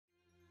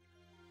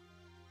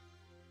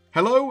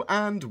Hello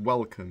and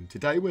welcome.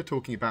 Today we're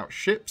talking about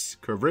ships,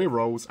 career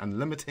roles and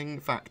limiting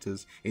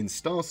factors in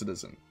Star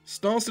Citizen.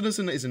 Star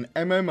Citizen is an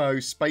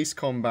MMO Space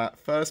Combat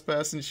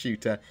first-person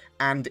shooter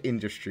and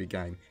industry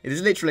game. It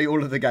is literally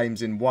all of the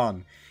games in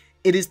one.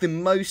 It is the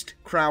most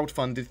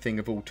crowd-funded thing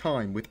of all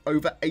time, with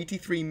over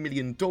 $83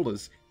 million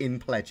in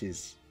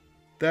pledges.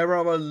 There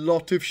are a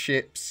lot of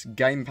ships,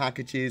 game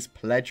packages,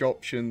 pledge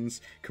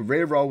options,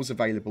 career roles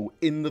available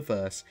in the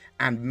verse,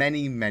 and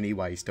many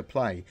ways to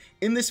play.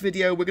 In this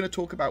video, we're going to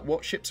talk about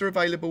what ships are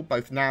available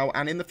both now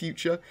and in the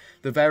future,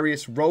 the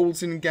various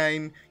roles in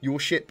game, your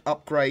ship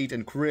upgrade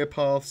and career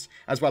paths,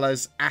 as well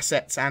as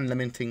assets and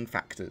limiting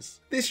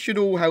factors. This should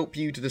all help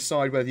you to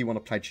decide whether you want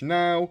to pledge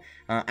now,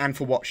 and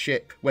for what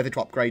ship, whether to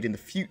upgrade in the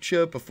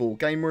future before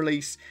game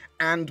release,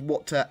 and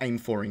what to aim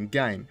for in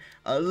game.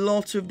 A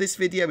lot of this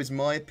video is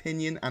my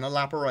opinion and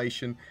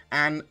elaboration,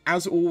 and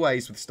as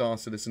always with Star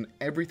Citizen,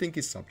 everything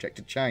is subject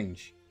to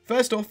change.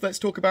 First off, let's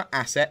talk about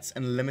assets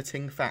and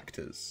limiting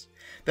factors.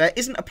 There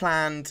isn't a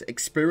planned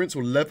experience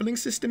or leveling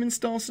system in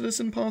Star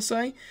Citizen per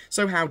se,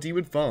 so how do you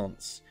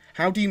advance?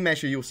 How do you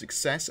measure your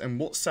success and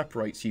what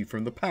separates you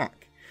from the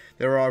pack?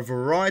 There are a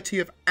variety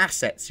of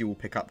assets you will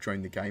pick up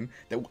during the game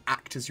that will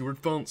act as your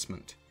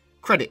advancement.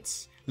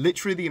 Credits,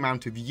 literally the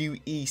amount of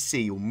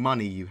UEC or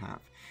money you have.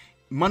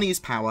 Money is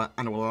power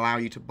and it will allow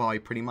you to buy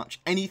pretty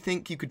much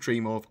anything you could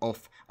dream of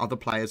off other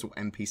players or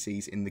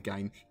NPCs in the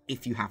game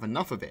if you have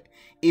enough of it.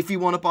 If you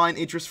want to buy an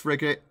Idris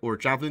frigate or a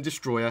Javelin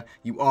destroyer,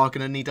 you are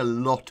going to need a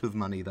lot of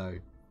money though.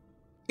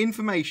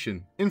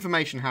 Information.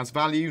 Information has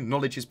value,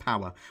 knowledge is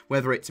power.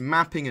 Whether it's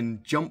mapping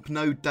and jump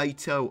node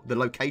data, the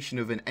location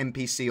of an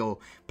NPC or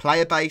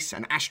player base,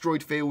 an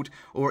asteroid field,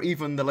 or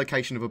even the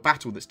location of a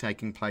battle that's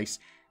taking place,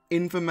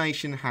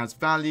 information has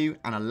value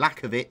and a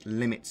lack of it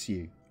limits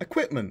you.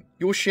 Equipment.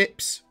 Your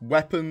ships,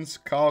 weapons,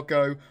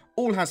 cargo,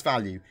 all has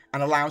value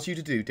and allows you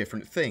to do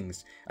different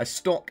things. A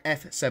stock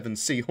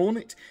F7C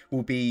Hornet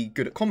will be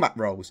good at combat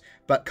roles,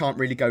 but can't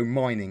really go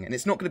mining, and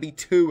it's not going to be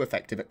too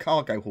effective at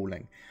cargo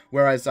hauling.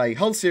 Whereas a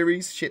Hull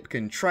Series ship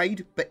can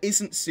trade, but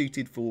isn't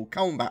suited for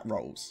combat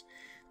roles.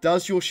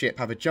 Does your ship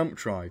have a jump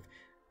drive?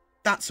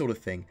 That sort of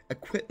thing.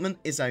 Equipment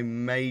is a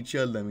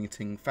major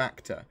limiting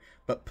factor,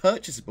 but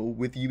purchasable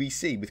with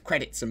UEC, with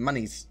credits and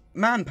monies.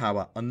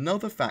 Manpower,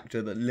 another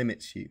factor that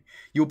limits you.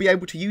 You'll be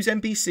able to use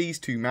NPCs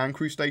to man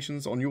crew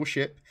stations on your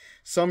ship.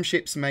 Some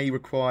ships may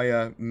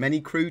require many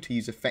crew to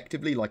use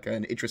effectively, like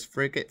an Idris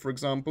frigate for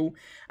example,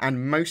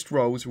 and most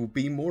roles will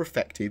be more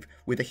effective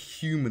with a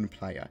human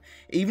player.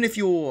 Even if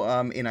you're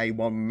in a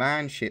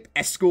one-man ship,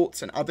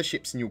 escorts and other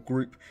ships in your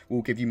group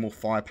will give you more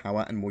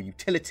firepower and more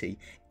utility.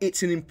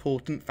 It's an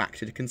important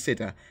factor to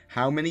consider.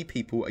 How many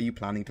people are you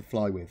planning to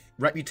fly with?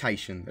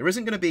 Reputation. There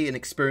isn't going to be an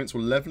experience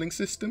or leveling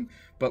system,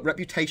 but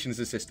reputation is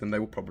a system they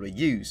will probably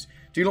use.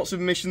 Do lots of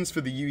missions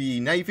for the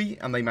UAE Navy,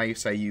 and they may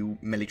say you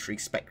military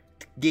spec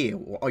gear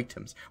or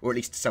items, or at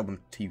least sell them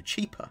to you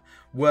cheaper.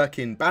 Work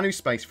in Banu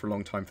space for a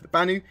long time for the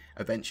Banu,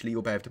 eventually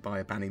you'll be able to buy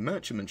a Banu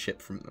merchantman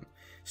ship from them.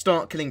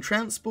 Start killing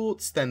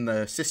transports, then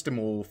the system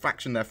or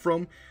faction they're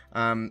from,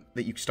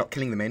 that you start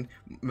killing them in,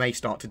 may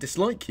start to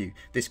dislike you.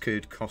 This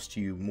could cost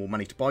you more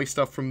money to buy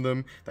stuff from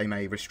them, they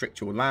may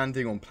restrict your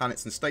landing on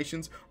planets and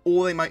stations,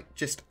 or they might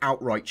just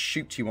outright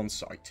shoot you on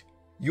sight.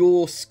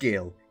 Your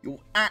skill, your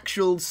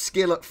actual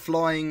skill at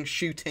flying,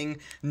 shooting,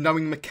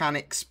 knowing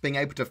mechanics, being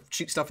able to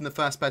shoot stuff in the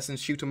first person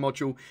shooter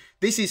module,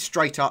 this is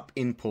straight up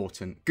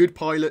important. Good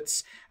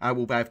pilots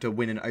will be able to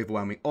win in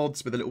overwhelming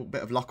odds with a little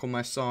bit of luck on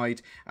their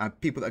side.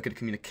 People that are good at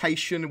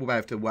communication will be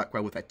able to work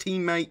well with their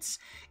teammates.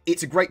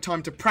 It's a great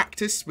time to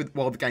practice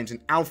while the game's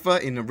in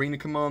alpha, in Arena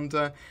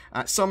Commander.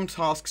 Some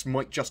tasks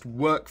might just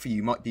work for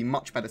you, might be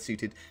much better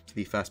suited to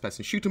the first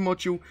person shooter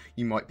module.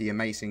 You might be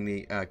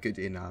amazingly good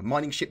in a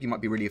mining ship, you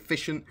might be really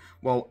efficient,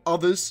 while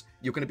others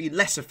you're going to be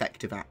less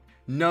effective at.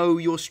 Know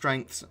your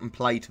strengths and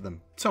play to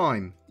them.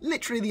 Time.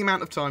 Literally the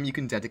amount of time you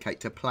can dedicate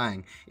to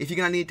playing. If you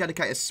can only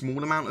dedicate a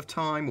small amount of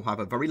time or have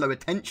a very low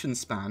attention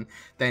span,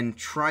 then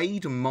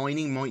trade and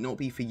mining might not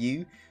be for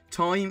you.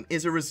 Time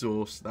is a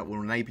resource that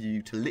will enable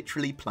you to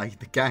literally play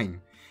the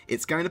game.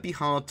 It's going to be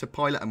hard to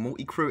pilot a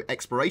multi-crew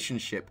exploration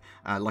ship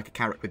like a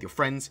Carrack with your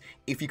friends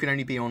if you can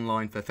only be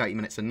online for 30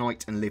 minutes a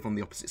night and live on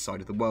the opposite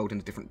side of the world in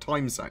a different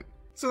time zone.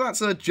 So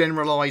that's a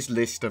generalised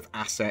list of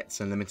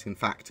assets and limiting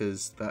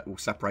factors that will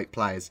separate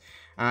players.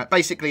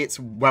 Basically, it's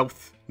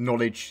wealth,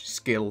 knowledge,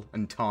 skill,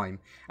 and time.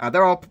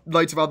 There are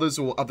loads of others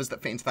or others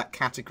that fit into that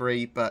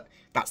category, but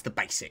that's the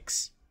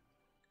basics.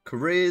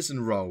 Careers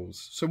and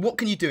roles. So what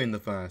can you do in the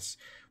verse?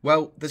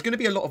 Well, there's going to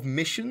be a lot of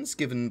missions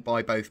given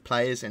by both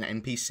players and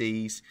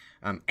NPCs,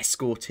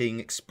 escorting,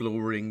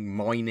 exploring,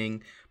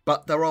 mining,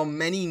 but there are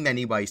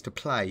many ways to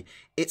play.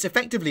 It's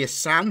effectively a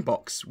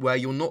sandbox where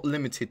you're not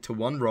limited to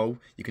one role,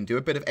 you can do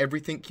a bit of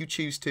everything you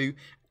choose to,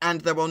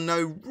 and there are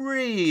no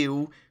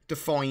real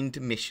defined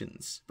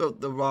missions.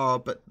 There are,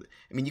 but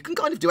I mean, you can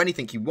kind of do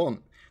anything you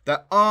want.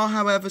 There are,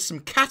 however, some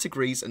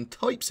categories and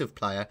types of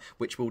player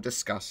which we'll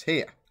discuss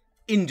here.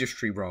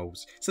 industry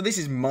roles. So this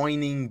is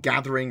mining,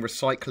 gathering,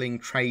 recycling,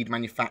 trade,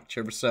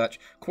 manufacture, research,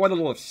 quite a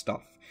lot of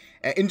stuff.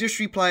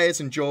 Industry players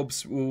and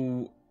jobs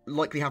will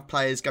likely have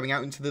players going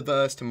out into the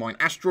verse to mine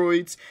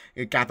asteroids,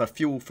 gather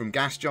fuel from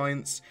gas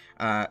giants,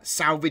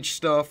 salvage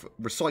stuff,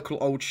 recycle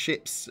old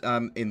ships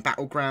in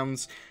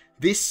battlegrounds.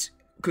 This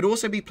could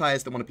also be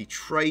players that want to be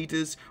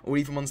traders, or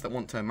even ones that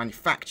want to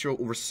manufacture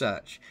or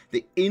research.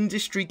 The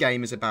industry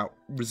game is about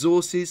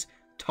resources,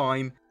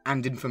 time,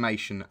 and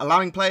information,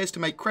 allowing players to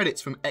make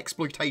credits from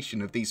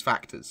exploitation of these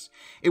factors.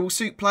 It will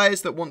suit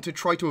players that want to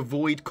try to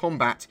avoid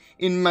combat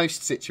in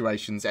most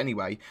situations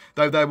anyway,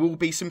 though there will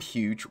be some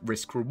huge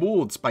risk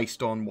rewards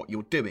based on what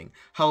you're doing.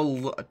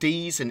 Hull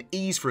Ds and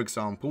Es, for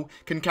example,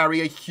 can carry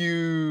a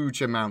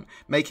huge amount,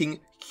 making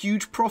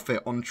huge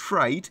profit on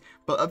trade,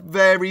 but are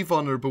very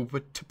vulnerable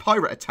to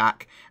pirate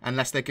attack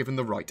unless they're given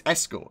the right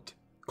escort.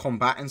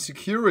 Combat and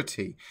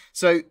security.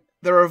 So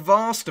there are a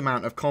vast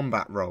amount of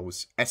combat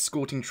roles: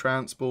 escorting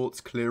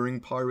transports, clearing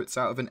pirates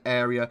out of an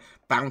area,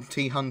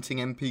 bounty hunting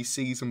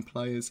NPCs and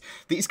players.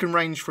 These can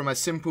range from a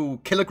simple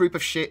kill a group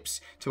of ships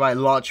to a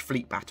large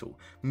fleet battle.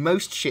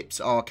 Most ships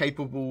are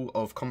capable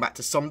of combat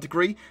to some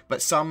degree,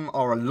 but some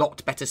are a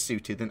lot better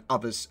suited than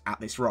others at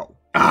this role.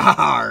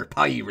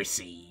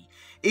 Piracy!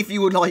 If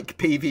you would like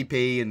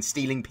PvP and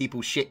stealing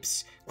people's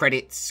ships,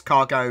 credits,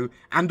 cargo,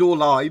 and or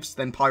lives,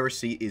 then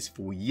piracy is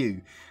for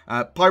you.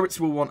 Pirates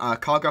will want a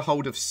cargo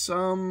hold of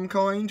some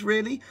kind,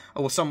 really,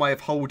 or some way of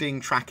holding,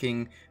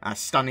 tracking,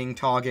 stunning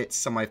targets,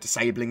 some way of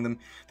disabling them.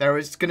 There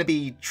is going to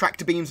be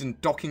tractor beams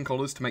and docking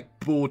collars to make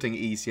boarding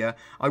easier.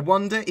 I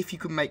wonder if you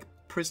could make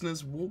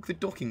prisoners walk the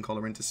docking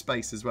collar into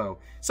space as well.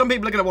 Some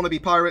people are going to want to be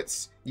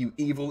pirates, you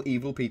evil,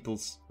 evil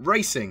peoples.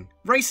 Racing.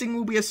 Racing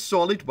will be a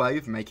solid way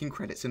of making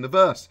credits in the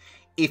verse,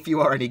 if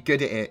you are any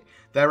good at it.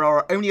 There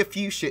are only a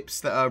few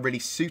ships that are really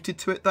suited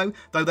to it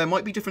though there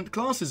might be different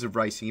classes of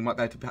racing. You might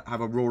be able to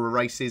have Aurora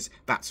races,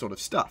 that sort of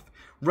stuff.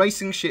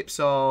 Racing ships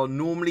are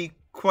normally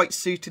quite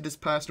suited as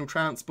personal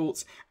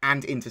transports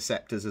and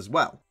interceptors as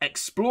well.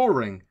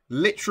 Exploring.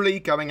 Literally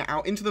going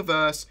out into the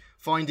verse,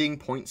 finding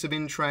points of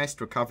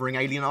interest, recovering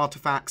alien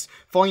artifacts,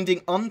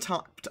 finding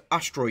untapped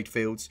asteroid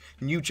fields,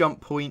 new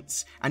jump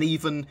points, and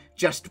even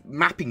just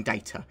mapping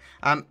data.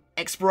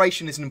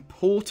 Exploration is an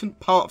important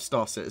part of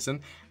Star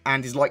Citizen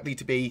and is likely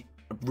to be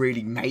a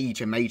really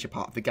major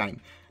part of the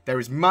game. There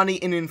is money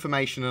in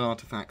information and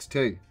artifacts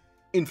too.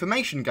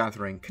 Information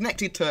gathering,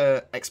 connected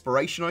to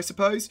exploration, I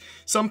suppose.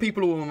 Some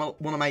people will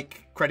want to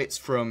make credits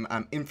from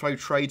info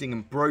trading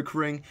and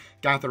brokering,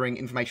 gathering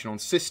information on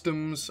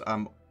systems,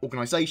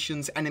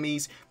 organisations,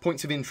 enemies,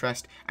 points of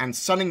interest, and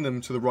selling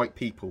them to the right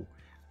people.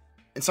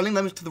 And selling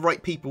them to the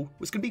right people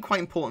was going to be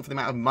quite important for the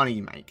amount of money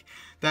you make.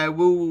 There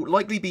will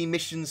likely be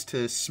missions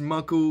to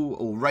smuggle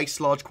or race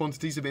large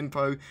quantities of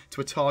info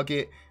to a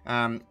target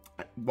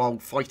while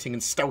fighting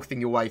and stealthing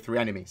your way through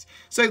enemies.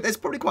 So there's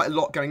probably quite a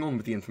lot going on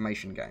with the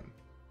information game.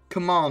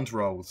 Command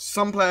roles.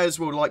 Some players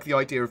will like the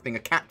idea of being a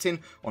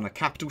captain on a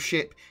capital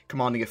ship,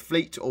 commanding a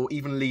fleet, or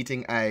even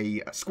leading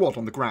a squad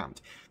on the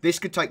ground. This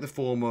could take the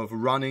form of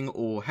running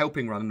or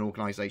helping run an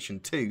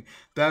organisation too.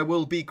 There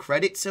will be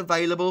credits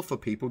available for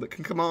people that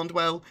can command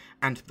well,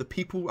 and the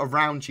people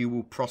around you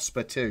will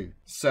prosper too.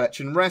 Search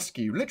and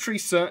rescue. Literally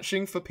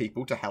searching for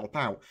people to help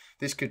out.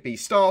 This could be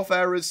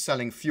starfarers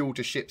selling fuel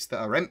to ships that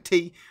are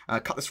empty,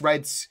 Cutlass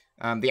Reds,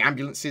 the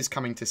ambulances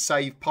coming to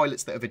save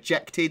pilots that have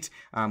ejected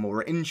or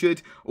are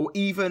injured, or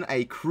even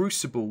a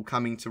crucible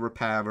coming to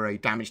repair a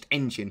damaged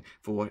engine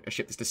for a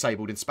ship that's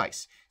disabled in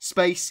space.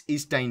 Space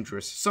is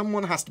dangerous.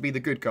 Someone has to be the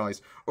good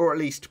guys, or at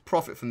least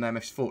profit from their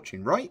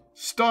misfortune, right?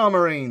 Star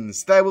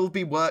Marines. There will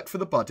be work for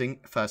the budding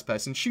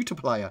first-person shooter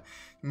player.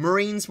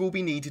 Marines will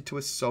be needed to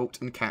assault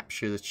and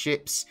capture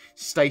ships,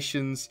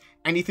 stations,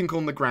 anything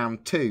on the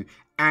ground too,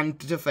 and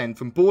to defend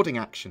from boarding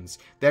actions.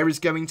 There is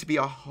going to be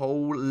a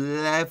whole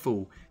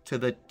level to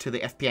the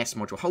FPS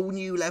module, a whole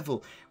new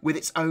level with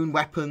its own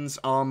weapons,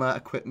 armor,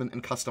 equipment,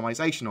 and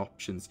customization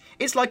options.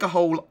 It's like a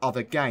whole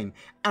other game,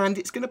 and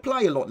it's going to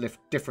play a lot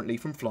differently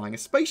from flying a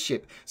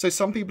spaceship. So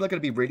some people are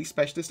going to be really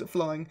specialist at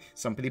flying,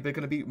 some people are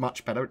going to be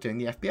much better at doing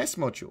the FPS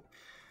module.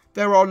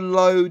 There are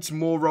loads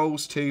more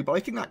roles too, but I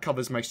think that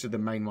covers most of the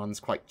main ones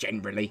quite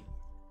generally.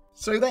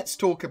 So let's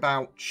talk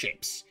about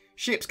ships.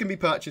 Ships can be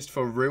purchased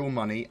for real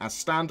money as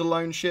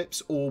standalone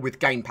ships or with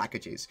game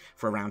packages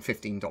for around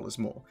 $15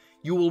 more.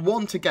 You will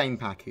want a game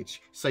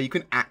package so you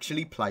can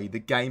actually play the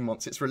game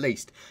once it's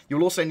released.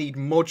 You'll also need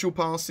module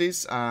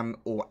passes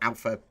or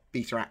alpha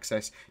beta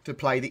access to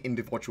play the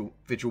individual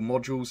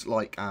modules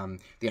like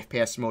the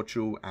FPS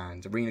module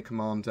and Arena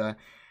Commander,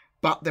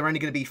 but they're only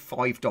going to be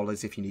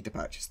 $5 if you need to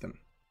purchase them.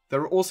 There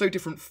are also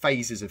different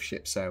phases of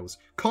ship sales.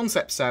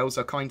 Concept sales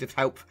are kind of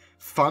help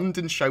fund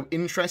and show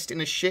interest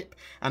in a ship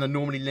and are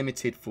normally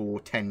limited for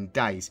 10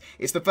 days.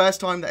 It's the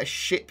first time that a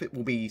ship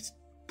will be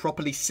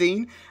properly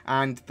seen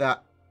and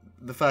that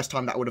the first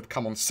time that would have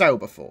come on sale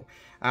before.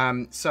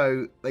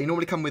 So they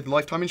normally come with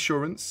lifetime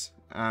insurance,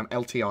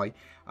 LTI,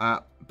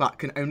 but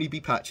can only be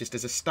purchased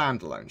as a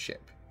standalone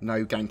ship.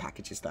 No game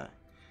packages there.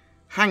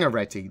 Hangar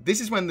ready. This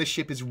is when the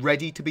ship is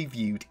ready to be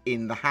viewed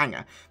in the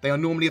hangar. They are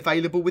normally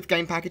available with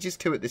game packages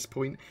too at this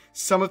point.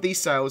 Some of these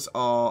sales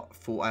are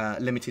for a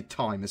limited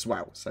time as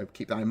well, so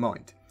keep that in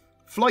mind.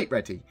 Flight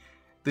ready.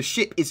 The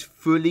ship is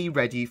fully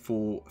ready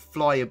for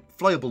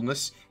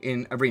flyableness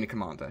in Arena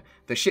Commander.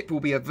 The ship will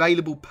be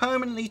available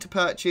permanently to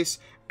purchase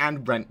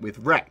and rent with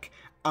rec,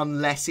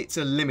 unless it's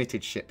a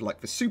limited ship like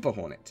the Super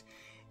Hornet.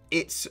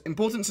 It's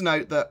important to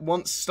note that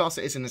once Star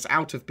Citizen is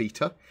out of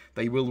beta,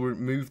 they will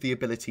remove the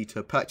ability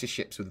to purchase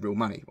ships with real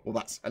money, or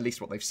that's at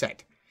least what they've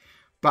said.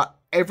 But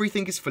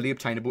everything is fully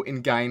obtainable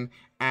in-game,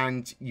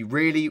 and you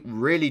really,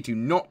 really do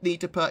not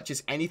need to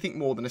purchase anything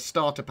more than a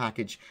starter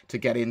package to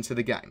get into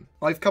the game.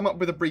 I've come up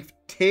with a brief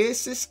tier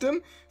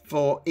system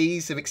for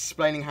ease of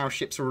explaining how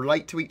ships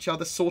relate to each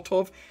other, sort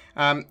of.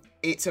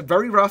 It's a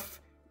very rough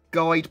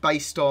guide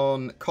based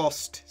on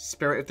cost,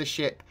 spirit of the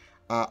ship,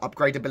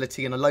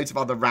 upgradability, and loads of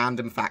other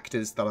random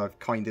factors that I've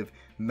kind of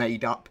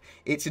made up.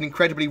 It's an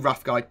incredibly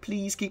rough guide.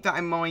 Please keep that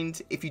in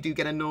mind if you do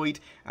get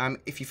annoyed,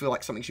 if you feel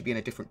like something should be in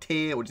a different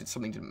tier or did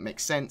something didn't make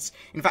sense.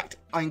 In fact,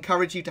 I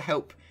encourage you to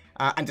help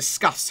and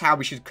discuss how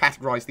we should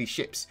categorize these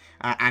ships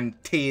and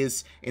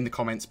tiers in the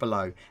comments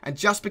below. And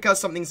just because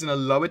something's in a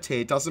lower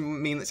tier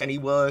doesn't mean it's any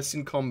worse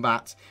in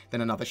combat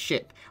than another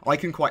ship. I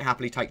can quite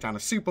happily take down a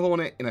Super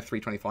Hornet in a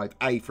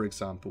 325A, for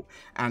example.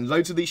 And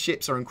loads of these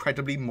ships are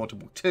incredibly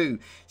moddable too.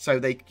 So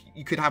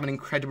you could have an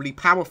incredibly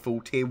powerful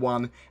tier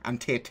 1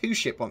 and tier 2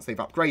 ship once they've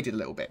upgraded a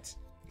little bit.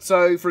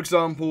 So, for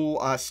example,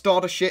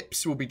 starter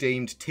ships will be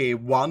deemed tier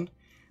 1.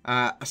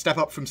 A step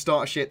up from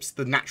starter ships,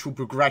 the natural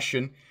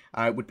progression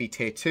would be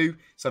tier 2,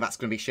 so that's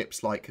going to be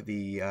ships like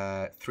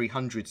the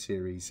 300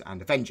 series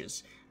and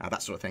Avengers,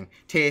 that sort of thing.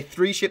 Tier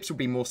 3 ships will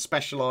be more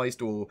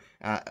specialised or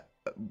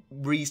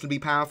reasonably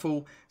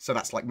powerful, so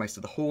that's like most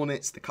of the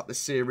Hornets, the Cutlass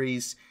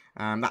series,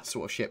 that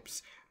sort of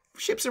ships.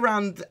 Ships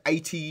around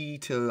 $80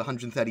 to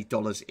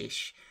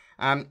 $130-ish.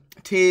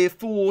 Tier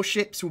 4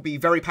 ships will be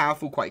very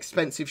powerful, quite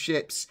expensive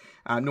ships,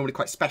 normally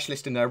quite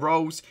specialist in their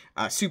roles.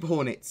 Super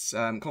Hornets,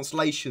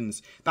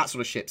 Constellations, that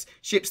sort of ships.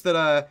 Ships that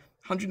are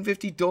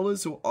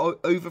 $150 or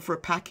over for a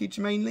package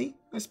mainly,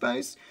 I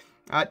suppose.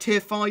 Tier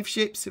 5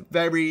 ships,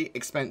 very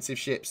expensive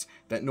ships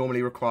that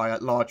normally require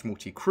large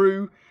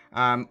multi-crew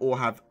or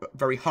have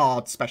very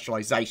hard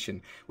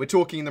specialisation. We're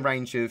talking in the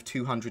range of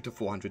 $200 to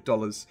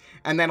 $400.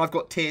 And then I've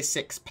got tier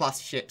 6 plus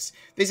ships.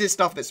 This is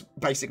stuff that's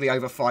basically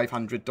over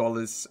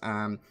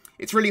 $500.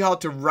 It's really hard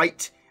to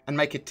rate and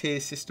make a tier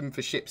system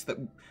for ships that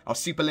are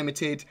super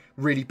limited,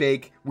 really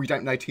big, we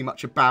don't know too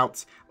much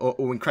about,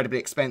 or incredibly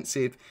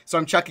expensive. So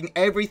I'm chucking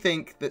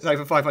everything that's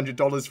over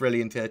 $500 really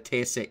into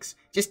tier 6.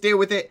 Just deal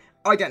with it.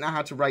 I don't know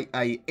how to rate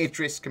a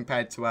Idris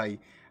compared to a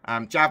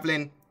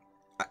Javelin.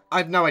 I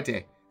have no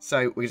idea.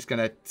 So we're just going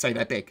to say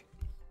they're big.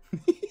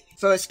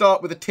 So let's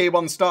start with the tier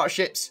 1 starter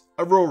ships,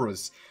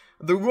 Auroras.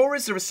 The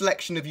Auroras are a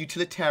selection of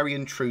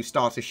utilitarian true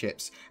starter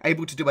ships,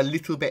 able to do a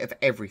little bit of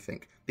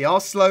everything. They are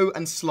slow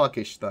and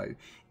sluggish though.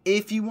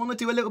 If you want to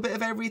do a little bit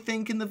of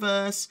everything in the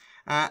verse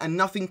and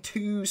nothing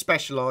too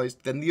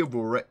specialised, then the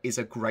Aurora is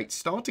a great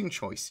starting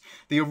choice.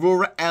 The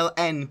Aurora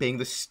LN being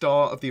the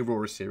star of the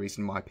Aurora series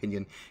in my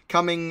opinion,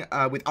 coming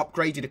with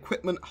upgraded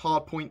equipment,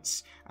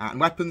 hardpoints and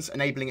weapons,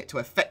 enabling it to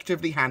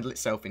effectively handle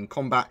itself in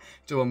combat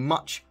to a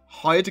much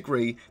higher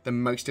degree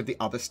than most of the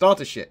other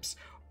starter ships.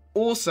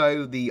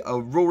 Also, the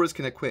Auroras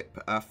can equip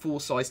 4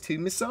 size 2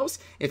 missiles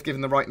if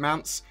given the right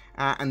mounts,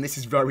 and this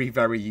is very,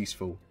 very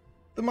useful.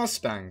 The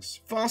Mustangs.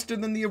 Faster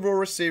than the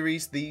Aurora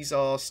series, these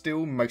are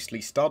still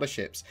mostly starter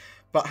ships,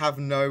 but have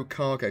no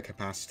cargo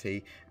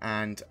capacity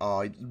and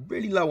are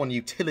really low on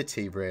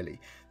utility,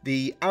 really.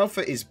 The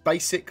Alpha is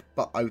basic,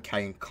 but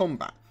okay in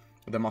combat.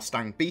 The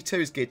Mustang Beta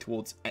is geared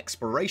towards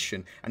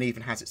exploration and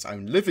even has its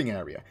own living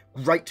area.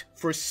 Great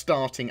for a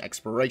starting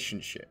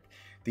exploration ship.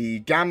 The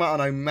Gamma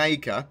and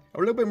Omega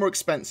are a little bit more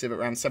expensive, at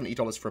around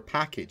 $70 for a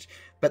package,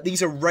 but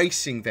these are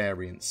racing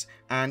variants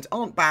and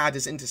aren't bad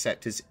as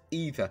interceptors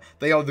either.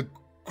 They are the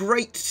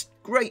great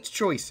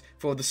choice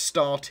for the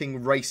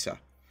starting racer.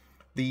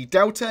 The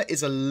Delta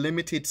is a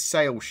limited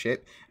sail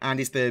ship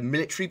and is the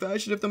military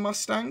version of the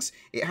Mustangs.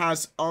 It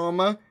has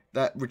armour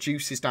that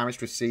reduces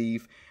damage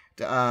received,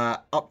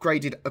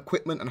 upgraded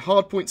equipment and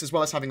hardpoints, as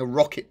well as having a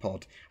rocket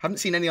pod. I haven't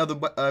seen any other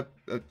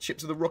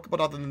ships with a rocket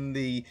pod other than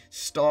the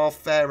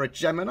Starfarer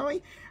Gemini.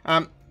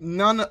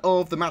 None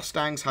of the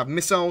Mustangs have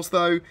missiles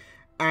though,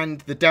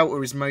 and the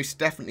Delta is most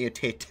definitely a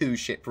tier 2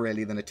 ship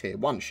really than a tier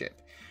 1 ship.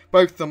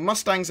 Both the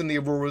Mustangs and the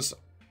Auroras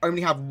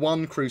only have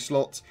 1 crew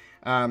slot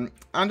and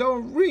are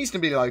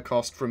reasonably low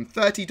cost, from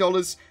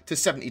 $30 to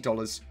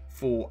 $70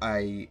 for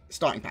a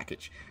starting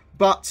package,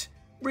 but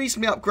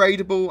reasonably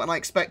upgradable, and I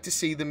expect to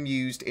see them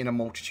used in a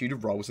multitude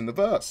of roles in the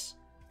verse.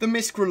 The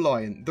Misc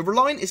Reliant. The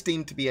Reliant is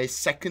deemed to be a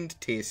 2nd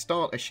tier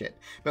starter ship,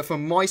 but for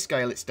my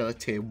scale it's still a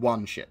tier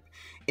 1 ship.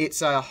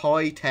 It's a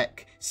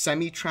high-tech,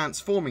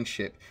 semi-transforming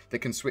ship that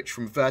can switch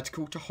from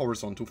vertical to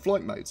horizontal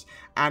flight modes,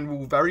 and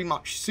will very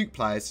much suit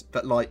players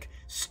that like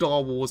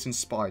Star Wars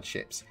inspired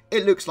ships.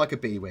 It looks like a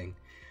B-Wing.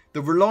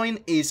 The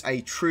Reliant is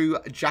a true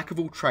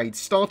jack-of-all-trades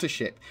starter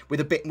ship with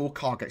a bit more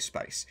cargo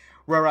space.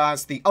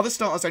 Whereas the other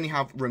starters only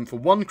have room for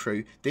 1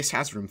 crew, this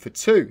has room for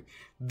 2.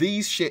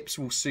 These ships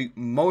will suit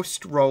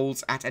most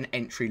roles at an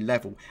entry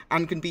level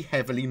and can be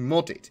heavily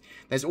modded.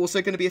 There's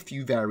also going to be a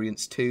few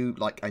variants too,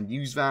 like a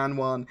news van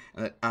one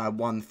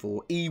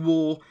for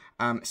E-War,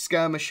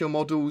 skirmisher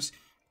models.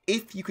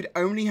 If you could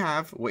only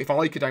have, or if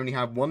I could only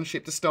have 1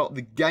 ship to start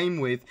the game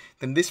with,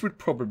 then this would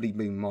probably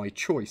be my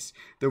choice.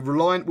 The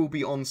Reliant will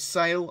be on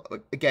sale,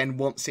 again,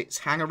 once it's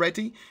hangar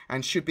ready,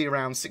 and should be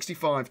around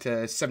 $65 to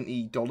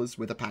 $70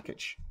 with a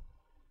package.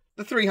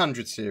 The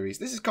 300 series.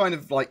 This is kind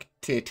of like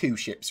tier 2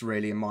 ships,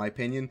 really, in my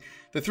opinion.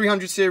 The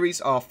 300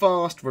 series are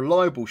fast,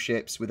 reliable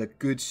ships with a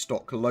good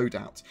stock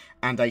loadout,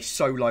 and a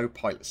solo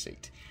pilot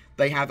seat.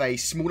 They have a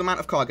small amount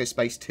of cargo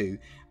space too,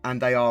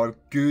 and they are a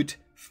good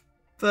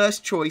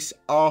first choice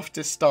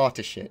after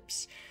starter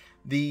ships.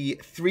 The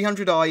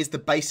 300i is the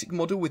basic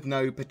model with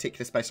no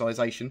particular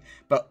specialisation,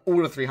 but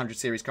all of the 300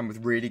 series come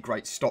with really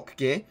great stock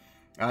gear.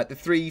 The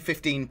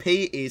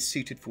 315p is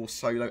suited for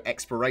solo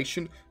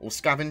exploration or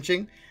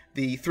scavenging.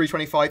 The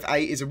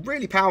 325A is a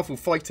really powerful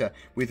fighter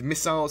with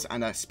missiles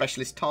and a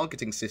specialist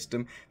targeting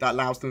system that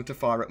allows them to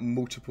fire at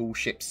multiple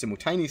ships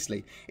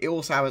simultaneously. It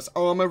also has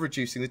armour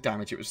reducing the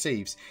damage it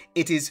receives.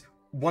 It is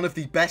one of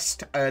the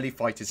best early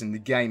fighters in the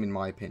game, in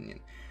my opinion.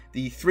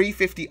 The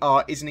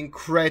 350R is an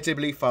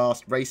incredibly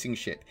fast racing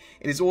ship.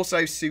 It is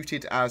also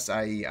suited as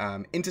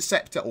a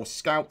interceptor or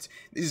scout.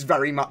 This is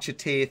very much a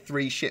tier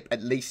 3 ship,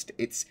 at least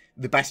it's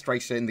the best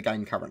racer in the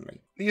game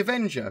currently. The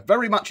Avenger,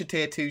 very much a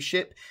tier 2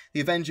 ship. The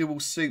Avenger will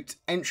suit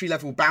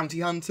entry-level bounty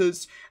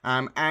hunters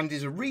and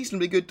is a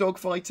reasonably good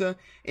dogfighter.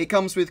 It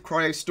comes with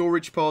cryo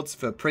storage pods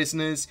for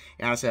prisoners.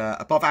 It has a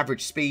above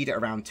average speed at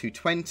around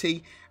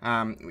 220,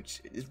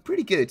 which is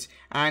pretty good,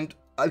 and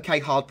okay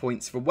hard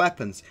points for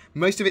weapons.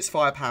 Most of its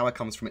firepower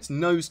comes from its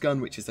nose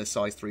gun, which is a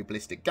size 3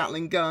 ballistic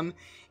Gatling gun.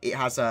 It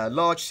has a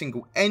large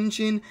single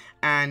engine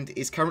and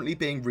is currently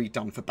being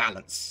redone for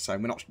balance, so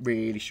we're not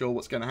really sure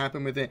what's going to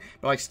happen with it,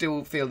 but I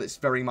still feel it's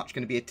very much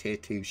going to be a tier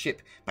 2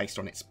 ship based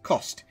on its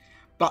cost.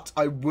 But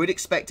I would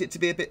expect it to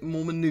be a bit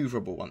more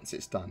manoeuvrable once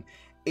it's done.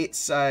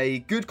 It's a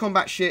good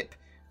combat ship,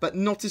 but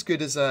not as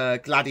good as a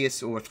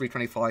Gladius or a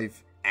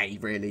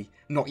 325A, really.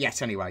 Not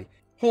yet, anyway.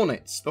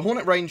 Hornets. The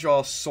Hornet range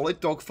are solid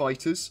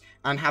dogfighters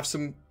and have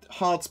some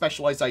hard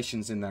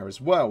specializations in there as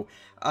well.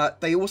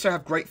 They also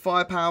have great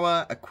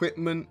firepower,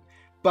 equipment,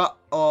 but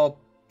are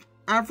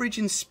average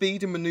in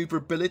speed and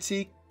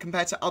maneuverability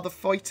compared to other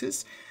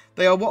fighters.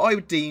 They are what I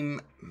would deem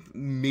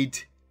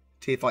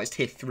mid-tier fighters,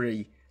 tier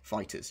 3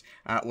 fighters,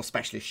 or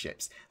specialist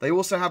ships. They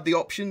also have the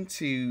option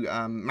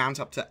to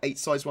mount up to 8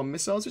 size 1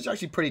 missiles, which is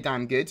actually pretty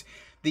damn good.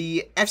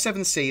 The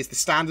F7C is the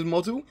standard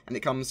model, and it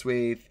comes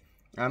with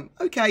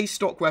okay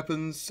stock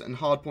weapons and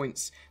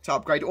hardpoints to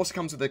upgrade. It also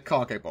comes with a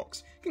cargo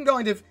box. You can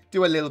kind of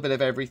do a little bit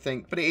of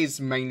everything, but it is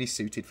mainly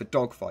suited for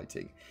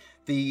dogfighting.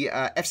 The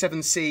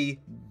F7C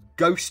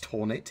Ghost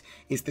Hornet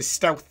is the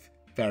stealth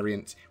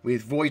variant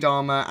with void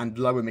armor and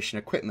low emission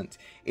equipment.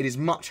 It is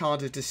much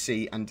harder to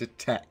see and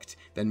detect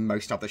than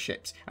most other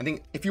ships. I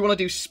think if you want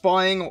to do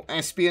spying or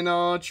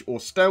espionage or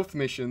stealth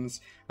missions,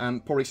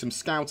 probably some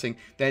scouting,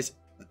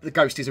 the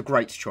Ghost is a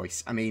great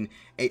choice. I mean,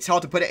 it's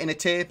hard to put it in a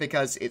tier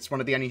because it's one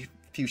of the only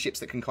few ships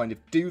that can kind of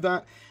do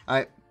that,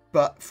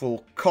 but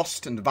for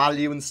cost and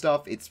value and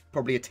stuff, it's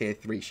probably a tier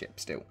 3 ship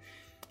still.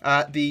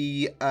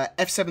 The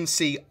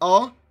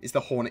F7CR is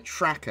the Hornet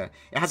Tracker.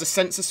 It has a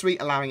sensor suite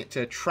allowing it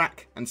to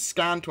track and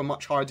scan to a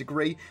much higher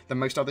degree than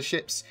most other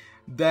ships.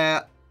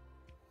 They're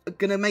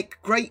going to make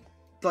great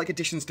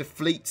additions to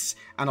fleets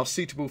and are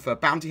suitable for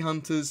bounty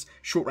hunters,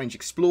 short-range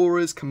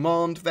explorers,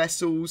 command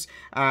vessels,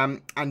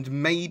 and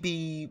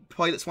maybe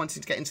pilots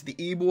wanting to get into the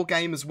E-War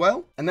game as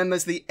well. And then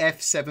there's the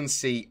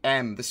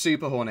F7CM, the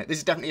Super Hornet. This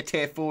is definitely a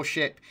tier 4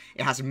 ship.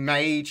 It has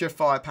major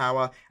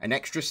firepower, an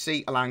extra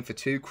seat allowing for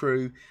 2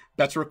 crew,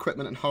 better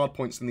equipment and hard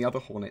points than the other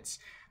Hornets.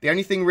 The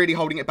only thing really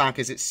holding it back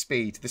is its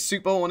speed. The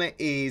Super Hornet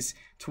is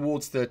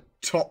towards the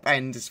top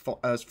end as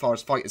far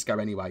as fighters go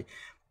anyway,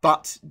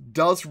 but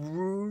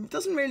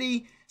doesn't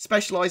really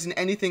specialise in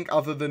anything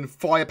other than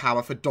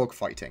firepower for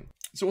dogfighting.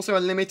 It's also a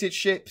limited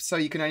ship, so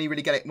you can only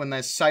really get it when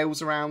there's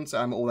sales around,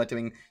 or they're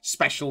doing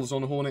specials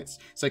on Hornets,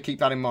 so keep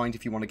that in mind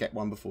if you want to get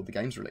one before the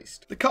game's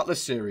released. The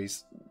Cutlass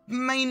series,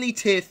 mainly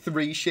tier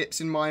 3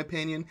 ships in my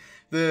opinion.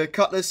 The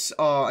Cutlass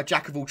are a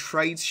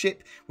jack-of-all-trades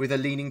ship with a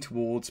leaning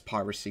towards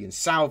piracy and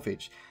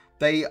salvage.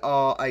 They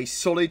are a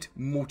solid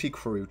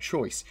multi-crew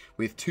choice,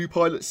 with 2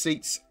 pilot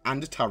seats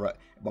and a turret,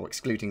 well,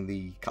 excluding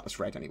the Cutlass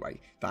Red anyway.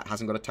 That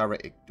hasn't got a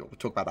turret, we'll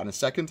talk about that in a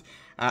second.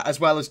 As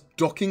well as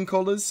docking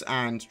collars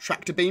and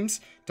tractor beams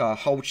to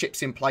hold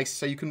ships in place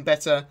so you can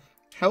better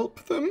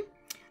help them.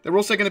 They're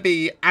also going to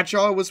be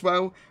agile as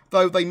well,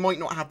 though they might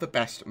not have the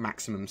best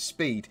maximum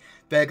speed.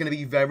 They're going to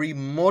be very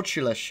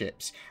modular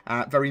ships,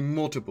 very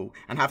moddable,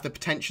 and have the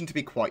potential to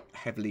be quite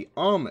heavily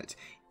armoured.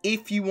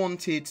 If you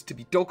wanted to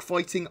be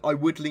dogfighting, I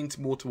would lean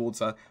more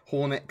towards a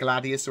Hornet,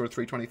 Gladius, or a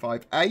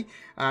 325A.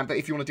 But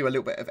if you want to do a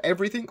little bit of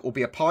everything, or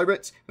be a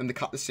pirate, then the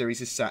Cutlass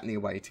series is certainly a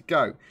way to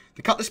go.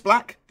 The Cutlass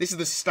Black, this is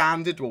the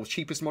standard, or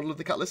cheapest model of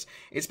the Cutlass.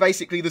 It's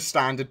basically the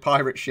standard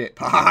pirate ship.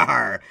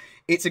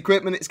 Its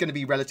equipment is going to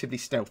be relatively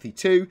stealthy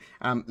too.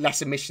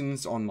 Less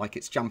emissions on like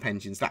its jump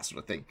engines, that sort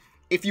of thing.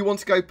 If you want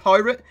to go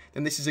pirate,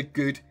 then this is a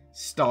good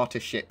starter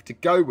ship to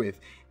go with.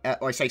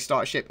 I say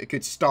starter ship, a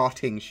good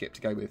starting ship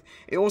to go with.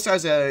 It also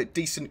has a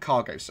decent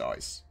cargo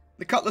size.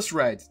 The Cutlass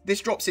Red.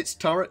 This drops its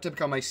turret to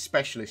become a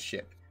specialist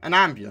ship. An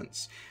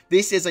ambulance.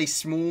 This is a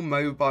small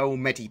mobile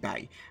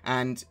medibay,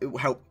 and it will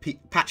help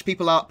patch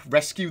people up,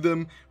 rescue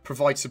them,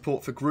 provide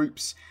support for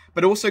groups,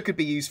 but also could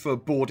be used for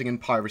boarding and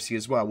piracy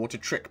as well, or to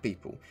trick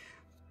people.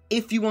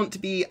 If you want to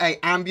be an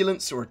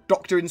ambulance or a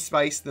doctor in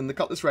space, then the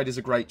Cutlass Red is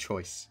a great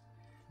choice.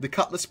 The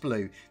Cutlass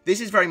Blue.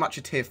 This is very much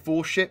a tier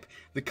 4 ship.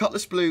 The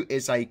Cutlass Blue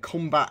is a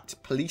combat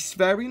police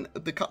variant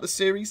of the Cutlass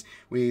series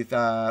with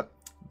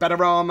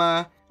better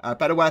armor,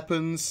 better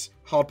weapons,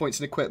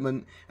 hardpoints and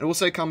equipment. It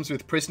also comes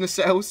with prisoner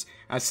cells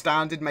as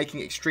standard,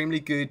 making it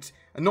extremely good,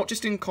 and not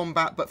just in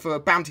combat, but for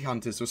bounty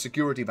hunters or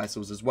security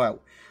vessels as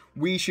well.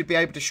 We should be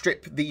able to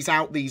strip these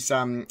out, these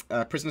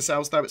prisoner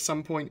cells, though, at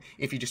some point,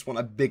 if you just want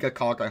a bigger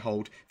cargo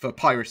hold for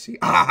piracy.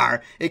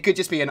 It could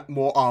just be a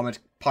more armoured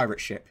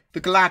pirate ship.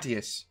 The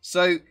Gladius.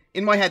 So,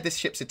 in my head, this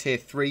ship's a tier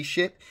 3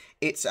 ship.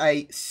 It's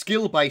a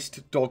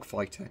skill-based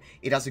dogfighter.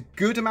 It has a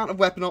good amount of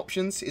weapon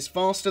options, is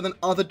faster than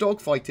other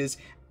dogfighters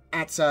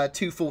at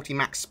 240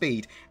 max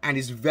speed, and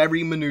is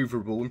very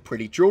manoeuvrable and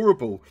pretty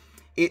durable.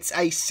 It's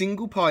a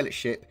single pilot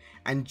ship,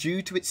 and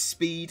due to its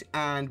speed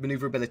and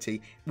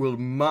manoeuvrability, will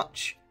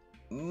much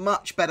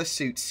better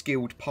suit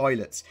skilled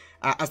pilots,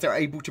 as they're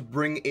able to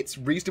bring its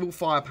reasonable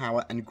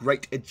firepower and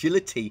great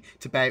agility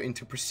to bear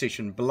into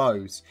precision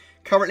blows.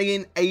 Currently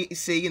in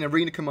AC and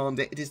Arena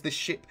Commander, it is the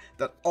ship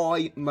that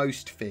I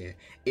most fear.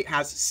 It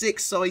has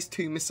 6 size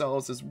 2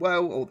 missiles as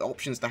well, or the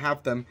options to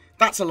have them.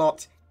 That's a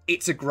lot.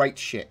 It's a great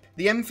ship.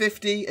 The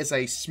M50 is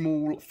a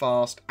small,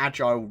 fast,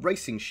 agile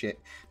racing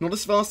ship. Not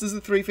as fast as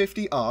the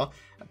 350R,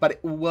 but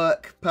it will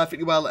work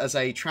perfectly well as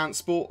a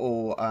transport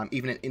or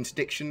even an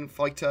interdiction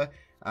fighter,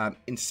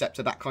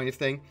 interceptor, that kind of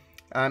thing.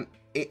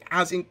 It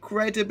has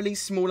incredibly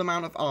small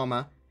amount of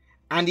armor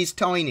and is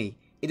tiny.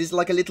 It is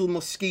like a little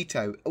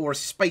mosquito or a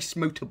space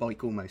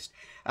motorbike almost.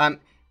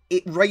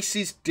 It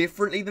races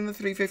differently than the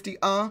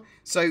 350R,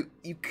 so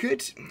you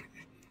could...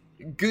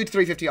 Good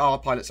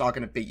 350R pilots are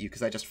going to beat you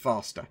because they're just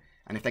faster.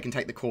 And if they can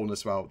take the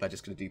corners well, they're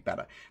just going to do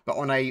better. But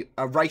on a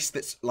race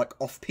that's like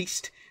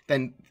off-piste,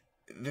 then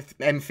the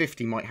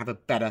M50 might have a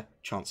better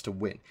chance to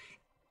win.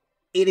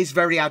 It is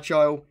very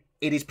agile.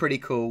 It is pretty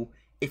cool.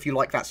 If you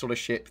like that sort of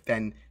ship,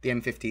 then the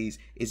M50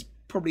 is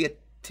probably a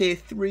tier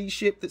 3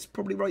 ship that's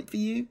probably right for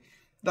you.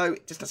 Though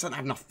it just doesn't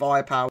have enough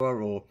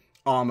firepower or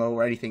armor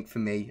or anything for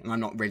me, and I'm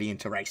not really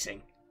into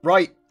racing.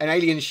 Right, an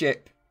alien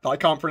ship that I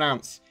can't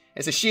pronounce.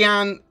 It's a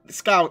Xi'an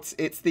Scout.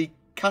 It's the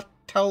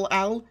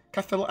Cathal-Al?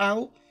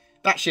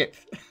 That ship.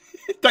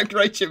 Don't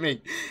rage at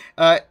me.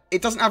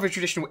 It doesn't have a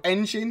traditional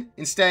engine.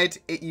 Instead,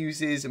 it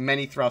uses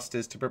many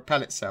thrusters to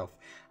propel itself.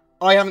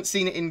 I haven't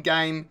seen it in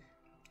game.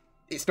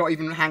 It's not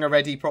even hangar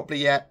ready properly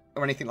yet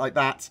or anything like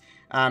that.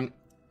 And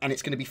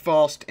it's going to be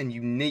fast and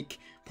unique.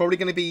 Probably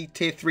going to be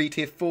tier 3,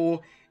 tier 4.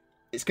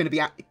 It's going to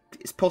be...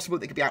 It's possible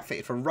that it could be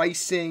outfitted for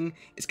racing.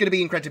 It's going to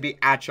be incredibly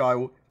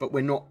agile, but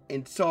we're not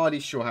entirely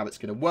sure how it's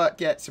going to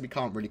work yet, so we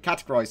can't really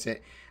categorize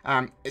it.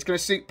 It's going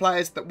to suit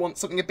players that want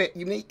something a bit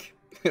unique.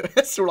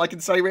 That's all I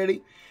can say,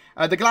 really.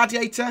 The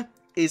Gladiator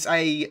is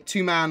a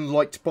 2-man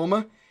light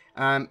bomber.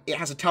 It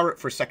has a turret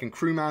for a second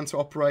crewman to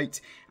operate,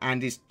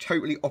 and is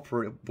totally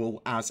operable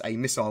as a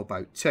missile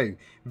boat too.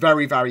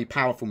 Very, very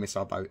powerful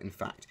missile boat, in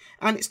fact.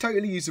 And it's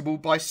totally usable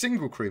by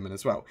single crewmen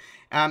as well.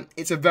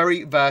 It's a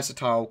very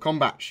versatile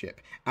combat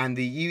ship, and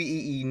the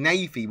UEE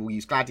Navy will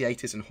use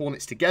Gladiators and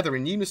Hornets together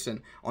in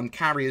unison on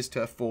carriers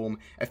to form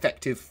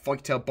effective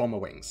fighter bomber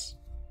wings.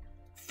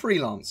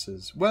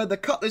 Freelancers. Where the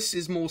Cutlass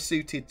is more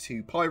suited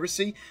to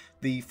piracy,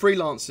 the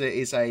Freelancer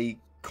is a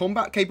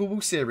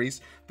combat-capable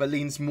series, but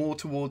leans more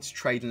towards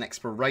trade and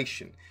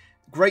exploration.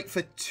 Great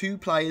for 2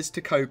 players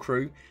to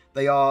co-crew.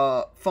 They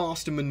are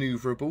fast and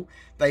manoeuvrable.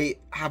 They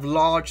have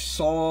large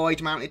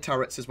side-mounted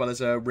turrets as well as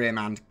a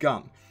rear-manned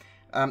gun.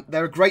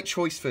 They're a great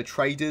choice for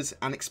traders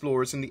and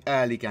explorers in the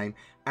early game,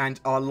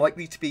 and are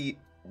likely to be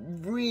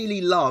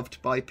really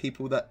loved by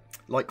people that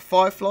like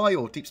Firefly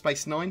or Deep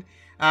Space Nine.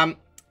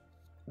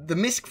 The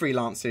MISC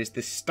Freelancer is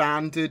the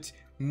standard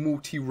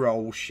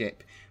multi-role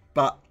ship,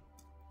 but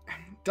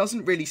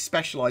doesn't really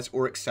specialise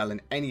or excel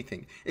in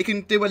anything. It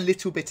can do a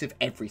little bit of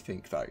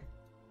everything though.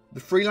 The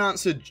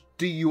Freelancer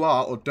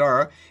DUR or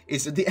DUR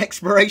is the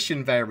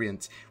exploration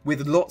variant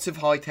with lots of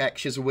high-tech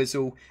shizzle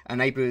whizzle,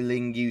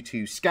 enabling you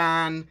to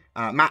scan,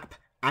 map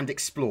and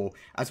explore,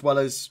 as well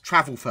as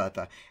travel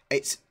further.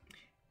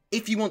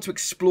 If you want to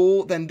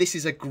explore, then this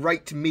is a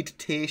great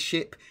mid-tier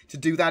ship to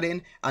do that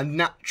in. A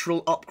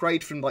natural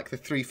upgrade from like the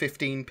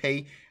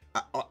 315p.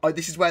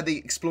 This is where the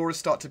explorers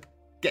start to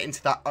get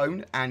into that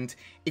own, and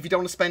if you don't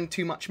want to spend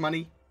too much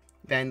money,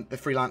 then the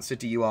Freelancer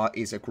DUR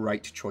is a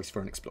great choice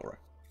for an explorer.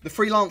 The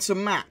Freelancer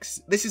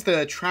Max. This is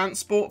the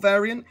transport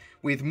variant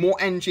with more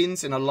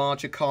engines and a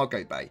larger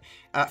cargo bay.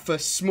 For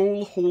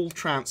small haul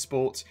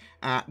transport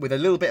with a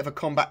little bit of a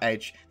combat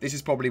edge, this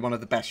is probably one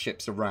of the best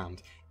ships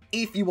around.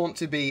 If you want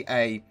to be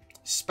a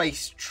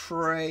space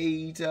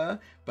trader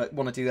but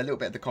want to do a little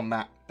bit of the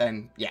combat,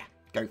 then yeah,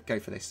 go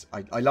for this.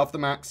 I love the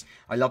Max.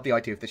 I love the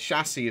idea of the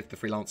chassis of the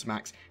Freelancer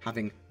Max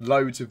having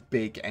loads of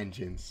big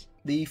engines.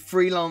 The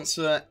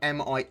Freelancer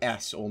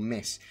MIS or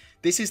MISS.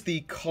 This is the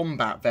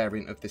combat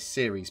variant of this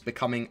series,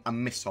 becoming a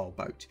missile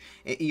boat.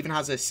 It even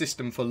has a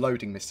system for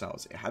loading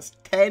missiles. It has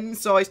 10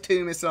 size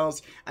 2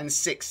 missiles and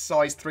 6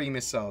 size 3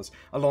 missiles,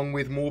 along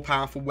with more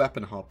powerful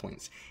weapon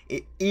hardpoints.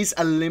 It is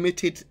a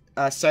limited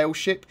sale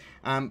ship,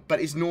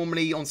 but is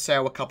normally on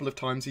sale a couple of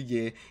times a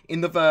year.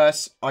 In the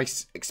verse, I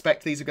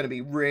expect these are going to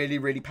be really,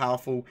 really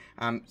powerful,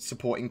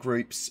 supporting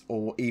groups,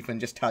 or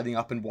even just turning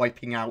up and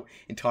wiping out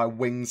entire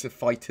wings of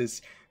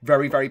fighters.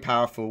 Very, very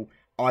powerful.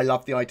 I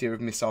love the idea of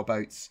missile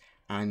boats.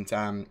 And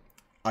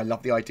I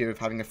love the idea of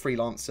having a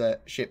Freelancer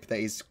ship that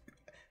is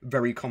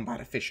very combat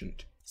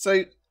efficient.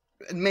 So,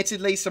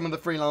 admittedly, some of the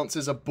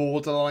Freelancers are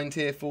borderline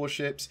tier 4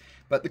 ships,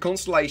 but the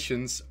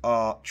Constellations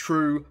are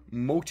true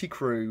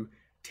multi-crew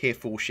tier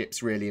 4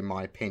 ships, really, in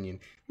my opinion.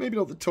 Maybe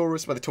not the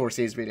Taurus, well, the Taurus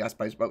is really, I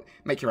suppose, but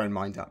make your own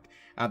mind up.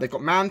 They've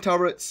got man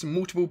turrets,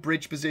 multiple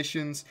bridge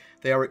positions.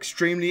 They are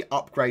extremely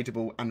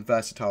upgradable and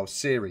versatile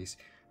series.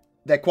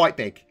 They're quite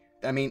big.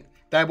 I mean,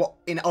 they're what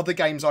in other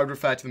games I would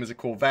refer to them as a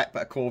Corvette,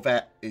 but a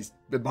Corvette is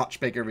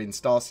much bigger in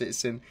Star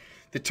Citizen.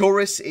 The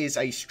Taurus is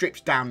a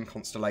stripped down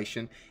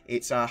constellation.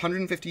 It's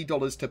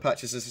 $150 to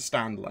purchase as a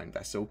standalone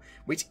vessel,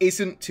 which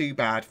isn't too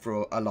bad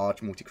for a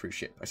large multi-crew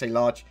ship. I say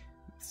large,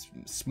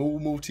 small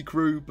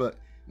multi-crew, but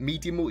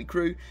medium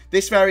multi-crew.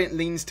 This variant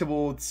leans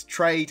towards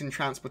trade and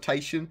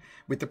transportation,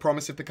 with the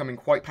promise of becoming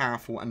quite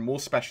powerful and more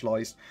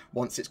specialised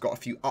once it's got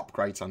a few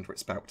upgrades under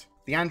its belt.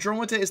 The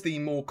Andromeda is the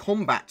more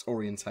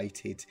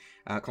combat-orientated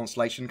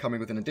constellation, coming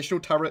with an additional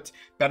turret,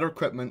 better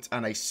equipment,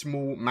 and a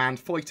small manned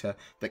fighter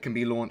that can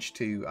be launched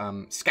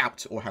to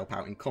scout or help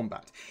out in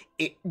combat.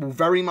 It will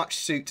very much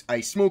suit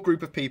a small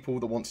group of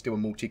people that want to do a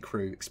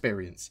multi-crew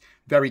experience.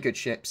 Very good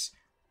ships.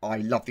 I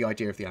love the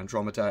idea of the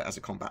Andromeda as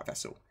a combat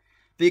vessel.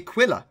 The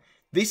Aquila.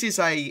 This is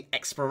a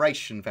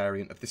exploration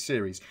variant of the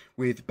series,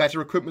 with better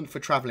equipment for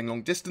travelling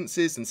long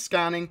distances and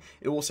scanning.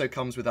 It also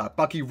comes with a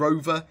buggy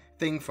rover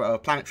thing for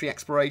planetary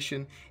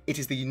exploration. It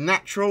is the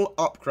natural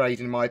upgrade,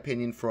 in my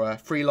opinion, for a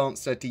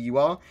Freelancer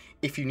DUR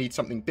if you need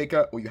something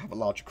bigger or you have a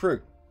larger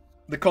crew.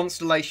 The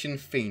Constellation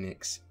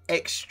Phoenix.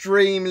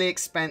 Extremely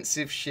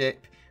expensive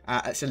ship.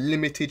 It's a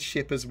limited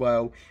ship as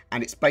well,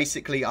 and it's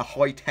basically a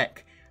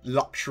high-tech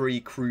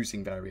luxury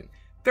cruising variant.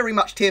 Very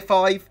much tier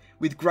 5,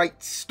 with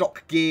great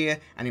stock gear,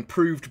 and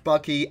improved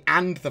buggy,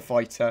 and the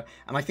fighter.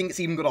 And I think it's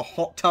even got a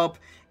hot tub.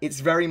 It's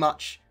very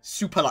much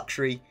super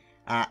luxury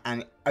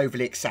and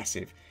overly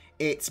excessive.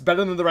 It's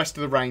better than the rest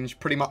of the range,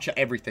 pretty much at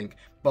everything,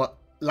 but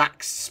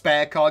lacks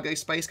spare cargo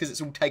space because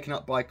it's all taken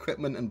up by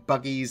equipment and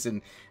buggies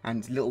and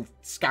little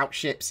scout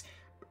ships.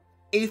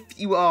 If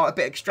you are a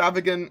bit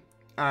extravagant,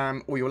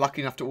 or you're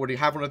lucky enough to already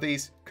have one of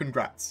these,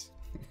 congrats.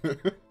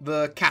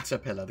 The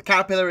Caterpillar. The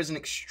Caterpillar is an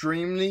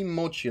extremely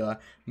modular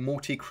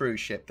multi-crew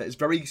ship that is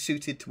very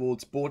suited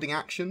towards boarding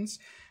actions.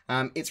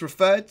 It's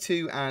referred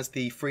to as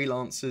the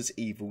Freelancer's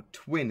evil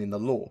twin in the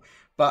lore,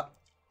 but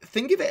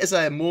think of it as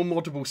a more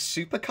moddable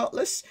Super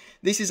Cutlass.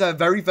 This is a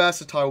very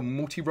versatile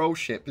multi-role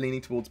ship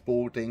leaning towards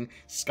boarding,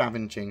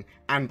 scavenging,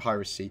 and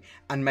piracy,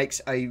 and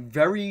makes a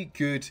very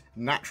good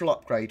natural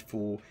upgrade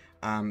for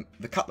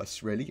the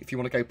Cutlass, really. If you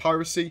want to go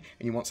piracy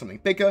and you want something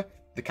bigger,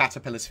 the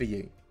Caterpillar's for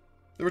you.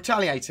 The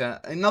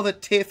Retaliator, another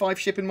tier 5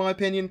 ship in my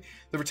opinion.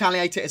 The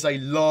Retaliator is a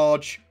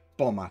large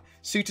bomber,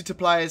 suited to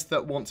players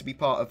that want to be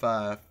part of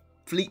a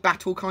fleet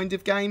battle kind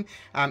of game.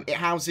 It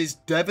houses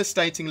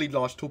devastatingly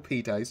large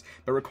torpedoes,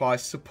 but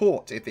requires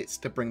support if it's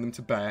to bring them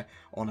to bear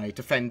on a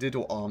defended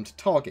or armed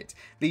target.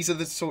 These are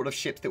the sort of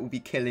ships that will be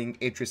killing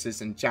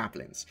Idrises and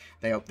Javelins.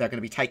 They're going to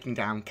be taking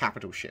down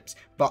capital ships,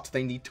 but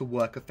they need to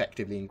work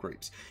effectively in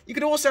groups. You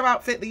could also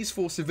outfit these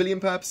for civilian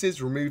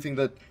purposes, removing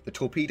the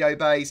torpedo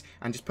bays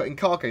and just putting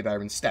cargo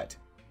there instead.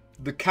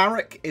 The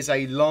Carrack is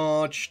a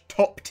large,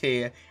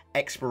 top-tier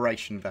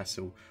exploration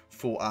vessel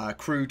for a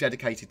crew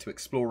dedicated to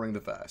exploring the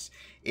verse.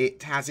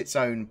 It has its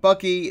own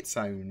buggy, its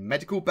own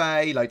medical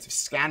bay, loads of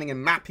scanning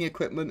and mapping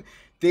equipment.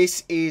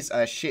 This is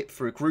a ship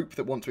for a group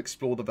that want to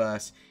explore the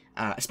verse,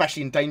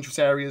 especially in dangerous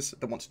areas,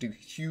 that want to do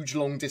huge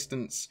long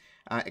distance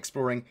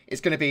exploring.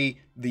 It's going to be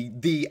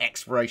the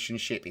exploration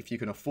ship if you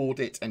can afford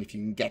it and if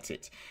you can get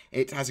it.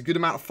 It has a good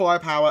amount of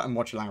firepower and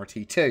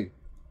modularity too.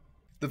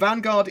 The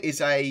Vanguard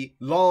is a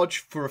large,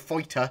 for a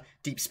fighter,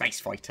 deep space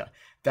fighter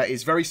that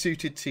is very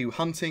suited to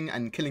hunting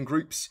and killing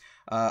groups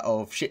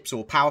of ships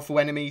or powerful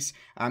enemies.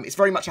 It's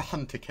very much a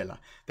hunter killer.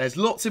 There's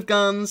lots of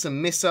guns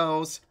and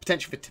missiles,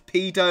 potential for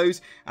torpedoes,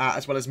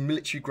 as well as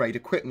military grade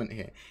equipment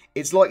here.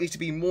 It's likely to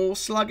be more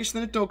sluggish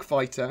than a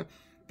dogfighter,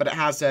 but it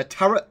has a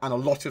turret and a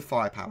lot of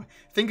firepower.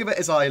 Think of it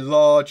as a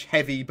large,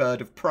 heavy bird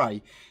of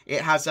prey.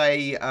 It has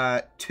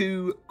a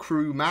 2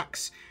 crew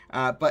max,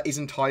 but is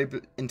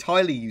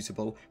entirely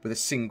usable with a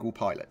single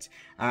pilot,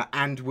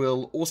 and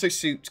will also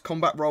suit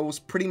combat roles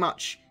pretty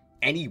much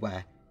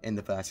anywhere in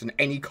the verse, and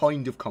any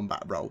kind of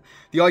combat role.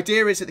 The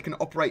idea is that they can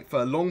operate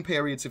for long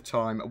periods of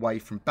time away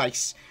from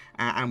base,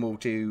 and will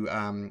do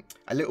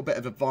a little bit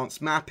of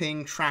advanced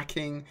mapping,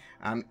 tracking,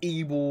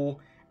 e-war.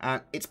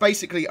 It's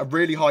basically a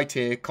really high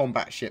tier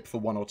combat ship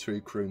for 1 or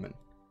 2 crewmen.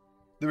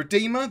 The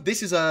Redeemer,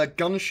 this is a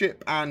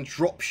gunship and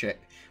dropship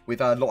with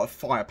a lot of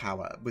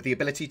firepower, with the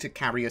ability to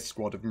carry a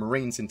squad of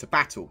Marines into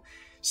battle.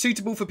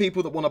 Suitable for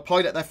people that want to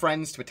pilot their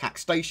friends to attack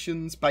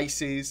stations,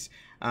 bases,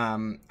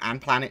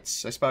 and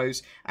planets, I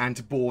suppose, and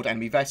to board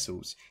enemy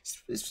vessels.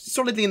 It's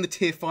solidly in the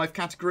tier 5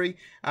 category.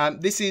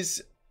 This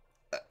is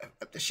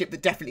a ship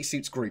that definitely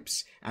suits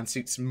groups and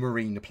suits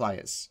marine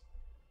players.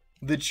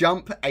 The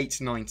Jump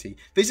 890.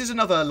 This is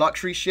another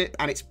luxury ship,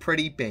 and it's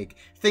pretty big.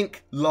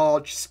 Think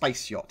large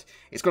space yacht.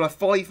 It's got a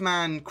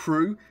 5-man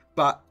crew,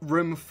 but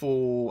room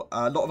for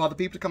a lot of other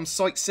people to come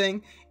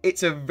sightseeing.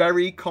 It's a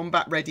very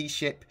combat-ready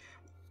ship.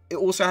 It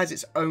also has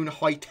its own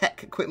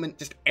high-tech equipment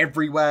just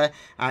everywhere,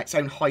 its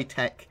own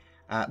high-tech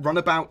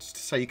runabout,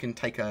 so you can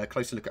take a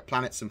closer look at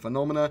planets and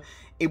phenomena.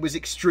 It was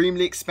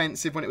extremely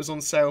expensive when it was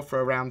on sale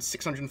for around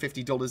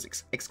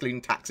 $650, excluding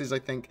taxes, I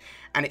think.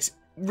 And it's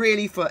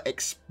really for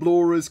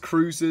explorers,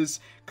 cruisers,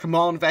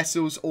 command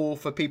vessels, or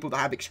for people that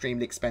have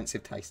extremely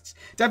expensive tastes.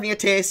 Definitely a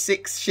tier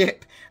 6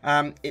 ship.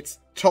 It's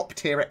top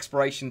tier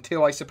exploration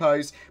too, I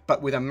suppose,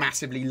 but with a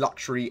massively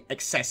luxury,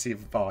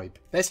 excessive vibe.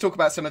 Let's talk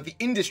about some of the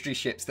industry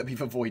ships that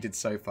we've avoided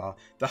so far.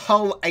 The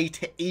Hull A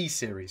to E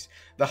series.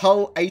 The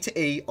Hull A to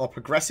E are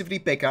progressively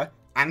bigger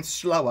and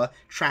slower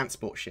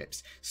transport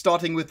ships,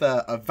 starting with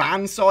a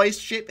van-sized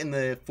ship in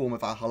the form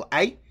of a Hull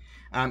A,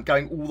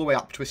 going all the way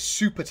up to a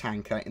super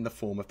tanker in the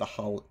form of the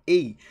Hull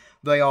E.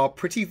 They are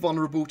pretty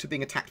vulnerable to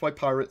being attacked by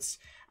pirates,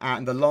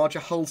 and the larger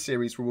Hull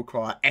series will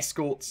require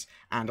escorts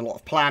and a lot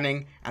of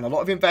planning and a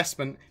lot of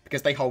investment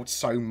because they hold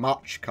so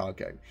much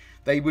cargo.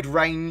 They would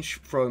range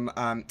from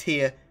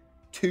tier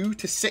 2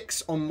 to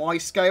 6 on my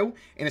scale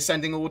in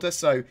ascending order.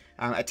 So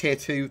at tier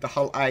 2, the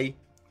Hull A,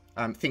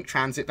 think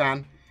transit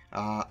van.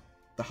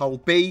 The Hull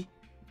B,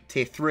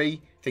 tier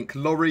 3, think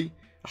lorry.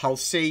 The Hull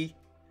C,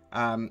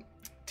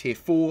 tier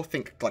 4,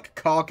 think like a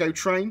cargo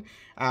train.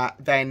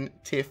 Then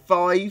tier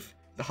 5,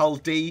 the Hull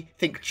D,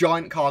 think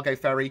giant cargo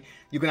ferry.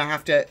 You're going to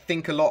have to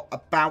think a lot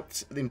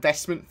about the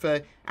investment for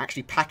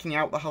actually packing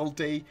out the Hull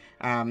D,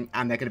 and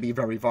they're going to be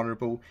very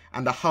vulnerable.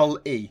 And the Hull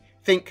E,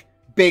 think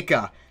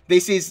bigger.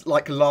 This is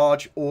like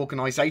large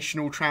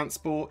organisational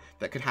transport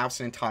that could house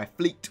an entire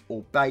fleet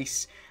or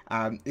base.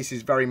 This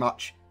is very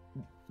much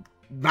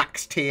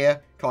max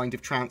tier kind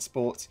of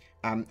transport.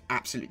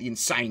 Absolutely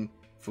insane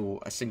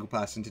for a single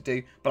person to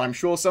do, but I'm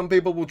sure some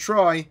people will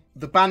try.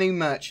 The Banu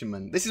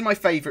Merchantman. This is my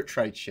favourite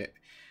trade ship.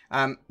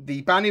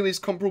 The Banu is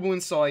comparable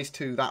in size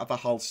to that of a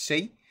Hull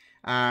C,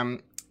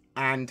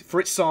 and for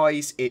its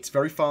size, it's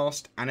very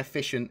fast and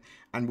efficient,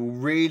 and will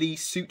really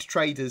suit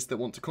traders that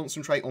want to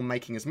concentrate on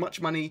making as much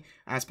money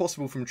as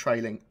possible from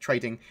trading,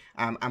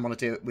 and want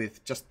to do it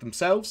with just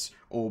themselves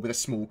or with a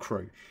small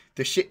crew.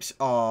 The ships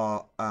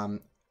are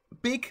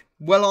big,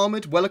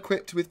 well-armoured,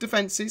 well-equipped with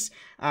defences,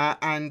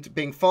 and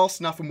being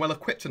fast enough and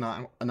well-equipped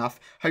enough,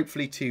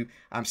 hopefully, to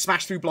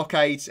smash through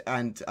blockades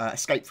and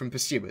escape from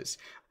pursuers.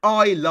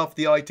 I love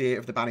the idea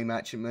of the Banu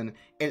Merchantman.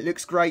 It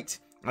looks great.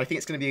 I think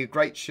it's going to be a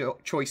great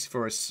choice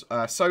for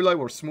a solo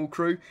or a small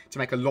crew to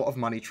make a lot of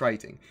money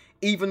trading,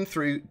 even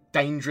through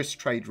dangerous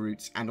trade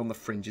routes and on the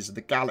fringes of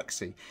the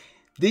galaxy.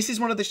 This is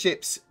one of the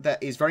ships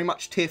that is very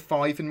much tier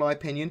 5 in my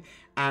opinion,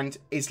 and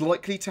is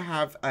likely to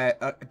have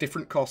a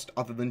different cost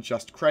other than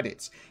just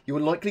credits.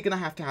 You're likely going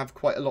to have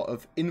quite a lot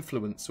of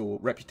influence or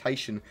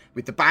reputation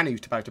with the Banu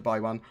to be able to buy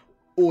one,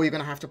 or you're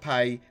going to have to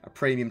pay a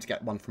premium to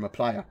get one from a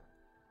player.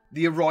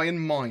 The Orion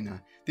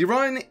Miner. The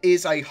Orion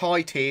is a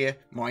high tier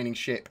mining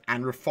ship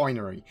and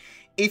refinery.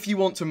 If you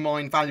want to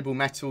mine valuable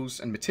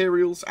metals and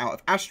materials out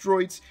of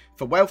asteroids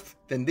for wealth,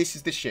 then this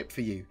is the ship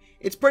for you.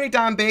 It's pretty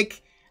damn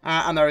big,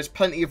 and there is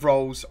plenty of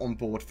roles on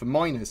board for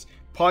miners.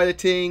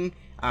 Piloting,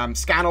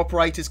 scan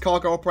operators,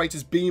 cargo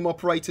operators, beam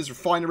operators,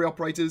 refinery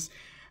operators.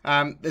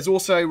 There's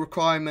also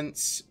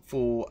requirements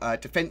for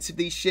defense of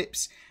these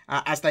ships,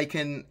 as they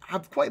can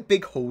have quite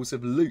big hauls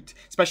of loot,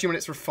 especially when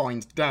it's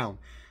refined down.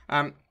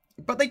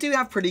 But they do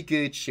have pretty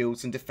good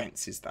shields and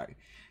defences though.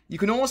 You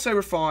can also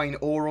refine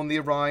ore on the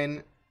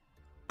Orion,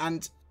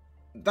 and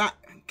that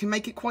can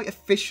make it quite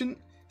efficient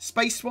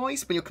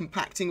space-wise when you're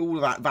compacting all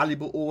of that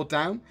valuable ore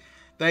down.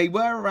 They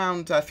were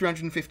around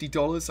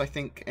 $350, I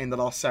think, in the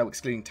last sale,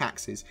 excluding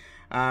taxes.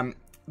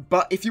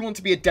 But if you want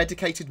to be a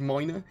dedicated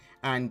miner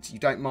and you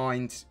don't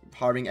mind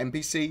hiring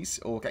NPCs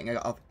or getting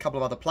a couple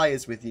of other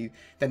players with you,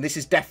 then this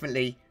is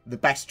definitely the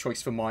best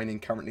choice for mining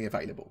currently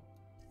available.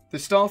 The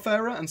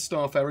Starfarer and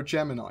Starfarer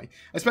Gemini.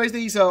 I suppose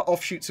these are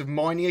offshoots of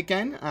mining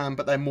again,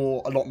 but they're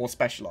a lot more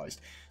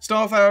specialised.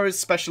 Starfarers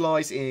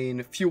specialise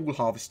in fuel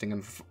harvesting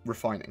and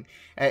refining.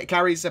 It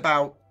carries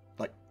about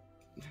like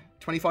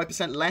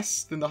 25%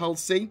 less than the Hull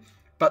C,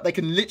 but they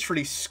can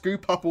literally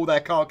scoop up all their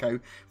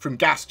cargo from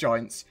gas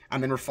giants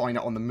and then refine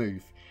it on the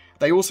move.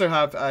 They also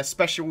have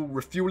special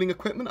refueling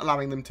equipment,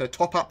 allowing them to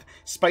top up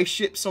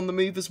spaceships on the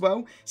move as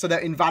well, so they're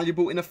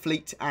invaluable in a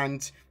fleet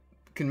and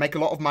can make a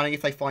lot of money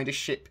if they find a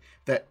ship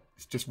that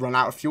just run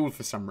out of fuel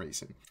for some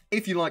reason.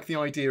 If you like the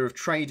idea of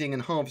trading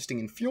and harvesting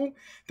in fuel,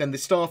 then the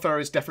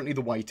Starfarer is definitely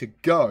the way to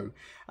go.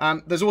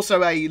 There's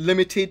also a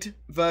limited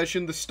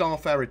version, the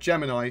Starfarer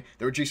Gemini,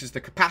 that reduces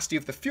the capacity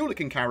of the fuel it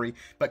can carry,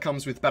 but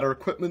comes with better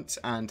equipment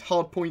and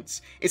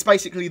hardpoints. It's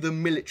basically the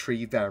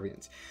military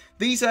variant.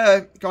 These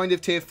are kind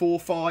of tier 4,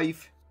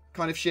 5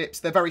 kind of ships.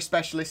 They're very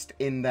specialist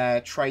in their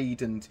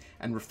trade and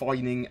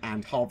refining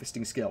and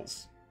harvesting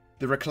skills.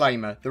 The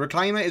Reclaimer. The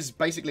Reclaimer is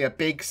basically a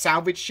big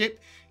salvage ship,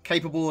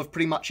 capable of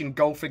pretty much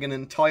engulfing an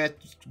entire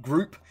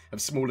group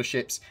of smaller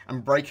ships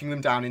and breaking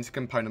them down into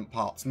component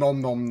parts.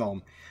 Nom nom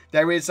nom.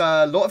 There is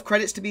a lot of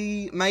credits to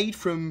be made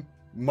from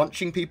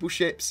munching people's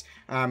ships,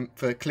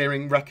 for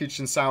clearing wreckage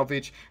and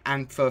salvage,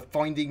 and for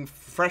finding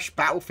fresh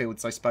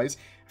battlefields, I suppose.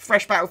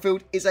 Fresh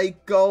battlefield is a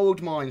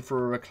gold mine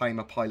for a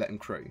Reclaimer pilot and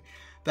crew.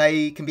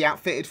 They can be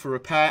outfitted for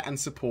repair and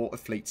support of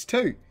fleets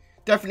too.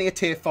 Definitely a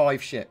tier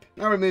 5 ship.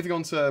 Now we're moving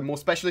on to more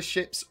specialist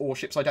ships, or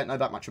ships I don't know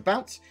that much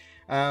about.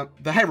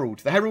 The Herald.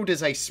 The Herald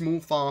is a small,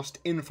 fast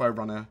info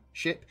runner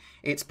ship.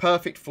 It's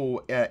perfect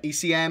for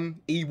ECM,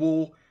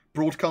 E-War,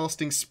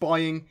 broadcasting,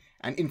 spying,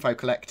 and info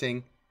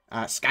collecting,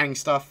 scanning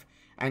stuff,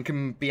 and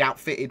can be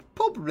outfitted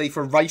probably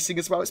for racing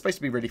as well. It's supposed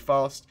to be really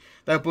fast.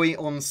 They'll be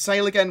on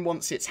sale again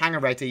once it's hangar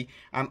ready.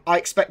 I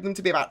expect them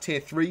to be about tier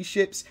 3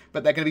 ships,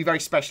 but they're going to be very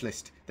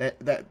specialist. There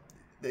are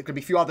going to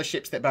be a few other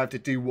ships that are able to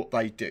do what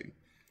they do.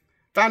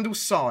 Vandal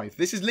Scythe.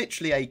 This is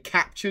literally a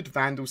captured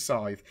Vandal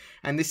Scythe,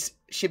 and this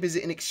ship is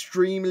in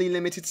extremely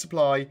limited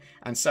supply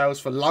and sells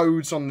for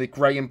loads on the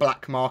grey and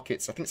black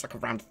markets. I think it's like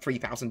around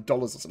 $3,000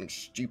 or something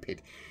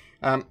stupid.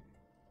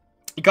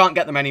 You can't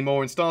get them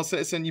anymore in Star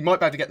Citizen. You might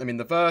be able to get them in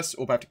the verse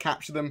or be able to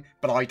capture them,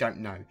 but I don't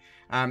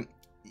know.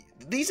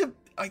 These are,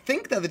 I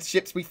think they're the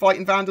ships we fight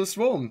in Vandal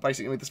Swarm,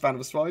 basically, with this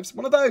Vandal Scythes.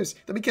 One of those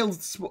that we kill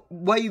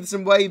waves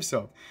and waves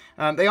of.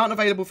 They aren't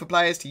available for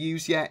players to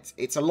use yet.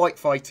 It's a light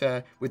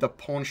fighter with a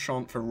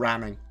penchant for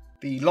ramming.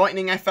 The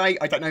Lightning FA,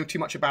 I don't know too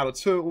much about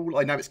at all.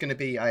 I know it's going to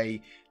be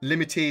a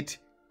limited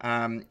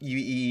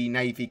UE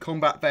Navy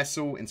combat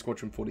vessel in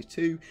Squadron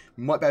 42.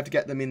 We might be able to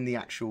get them in the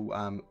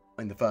actual,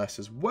 in the verse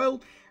as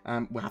well.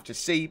 We'll have to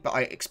see, but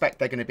I expect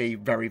they're going to be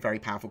very, very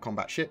powerful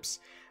combat ships.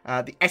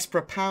 The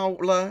Espera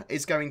Prowler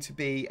is going to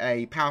be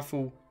a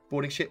powerful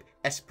boarding ship.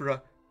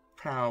 Espera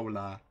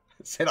Prowler.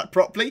 Say that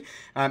properly.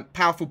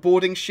 Powerful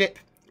boarding ship.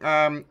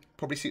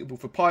 Probably suitable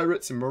for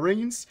pirates and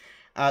marines.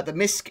 The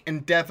MISC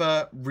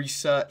Endeavour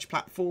research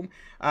platform.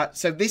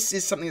 So this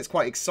is something that's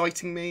quite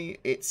exciting me.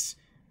 It's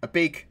a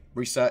big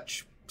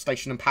research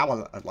station and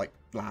power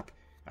lab.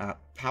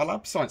 Power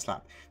lab? Science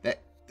lab.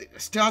 That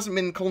still hasn't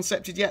been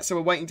concepted yet, so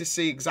we're waiting to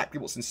see exactly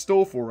what's in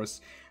store for us.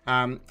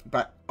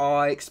 But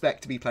I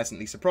expect to be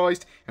pleasantly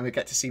surprised, and we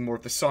get to see more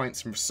of the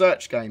science and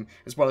research game,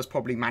 as well as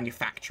probably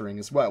manufacturing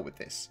as well with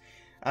this.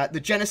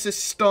 The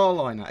Genesis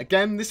Starliner.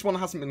 Again, this one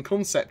hasn't been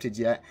concepted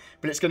yet,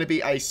 but it's going to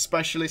be a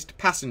specialist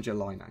passenger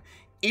liner.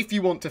 If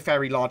you want to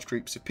ferry large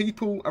groups of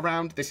people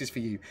around, this is for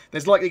you.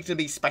 There's likely to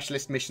be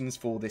specialist missions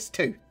for this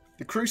too.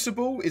 The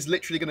Crucible is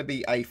literally going to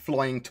be a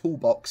flying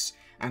toolbox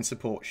and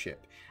support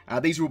ship.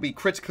 These will be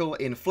critical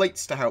in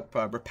fleets to help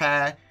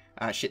repair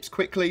ships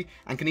quickly,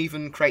 and can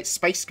even create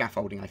space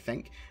scaffolding, I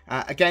think.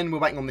 Again, we're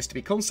waiting on this to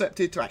be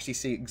concepted to actually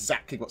see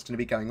exactly what's going to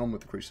be going on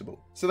with the Crucible.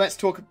 So let's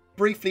talk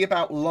briefly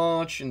about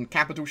large and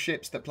capital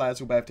ships that players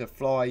will be able to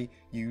fly,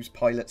 use,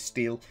 pilot,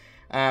 steal.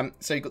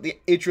 So you've got the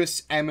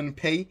Idris M and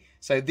P.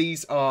 So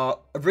these are,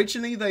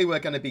 originally they were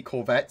going to be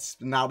corvettes,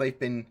 but now they've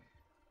been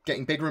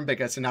getting bigger and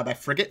bigger, so now they're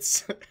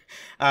frigates.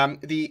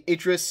 The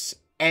Idris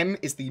M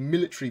is the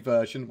military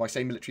version. When I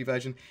say military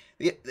version,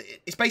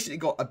 it's basically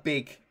got a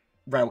big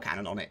rail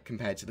cannon on it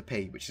compared to the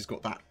P, which has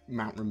got that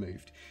mount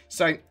removed.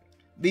 So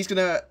these are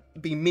going to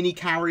be mini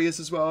carriers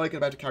as well. They're going to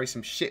be able to carry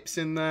some ships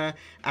in there,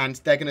 and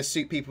they're going to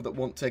suit people that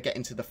want to get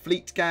into the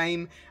fleet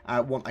game,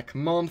 want a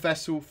command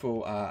vessel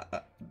for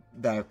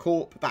their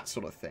corp, that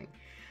sort of thing.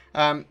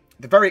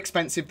 They're very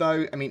expensive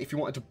though. I mean, if you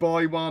wanted to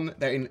buy one,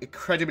 they're in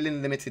incredibly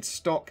limited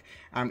stock.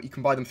 You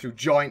can buy them through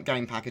giant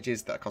game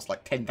packages that cost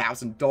like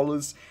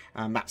 $10,000,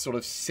 that sort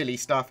of silly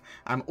stuff.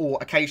 Or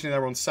occasionally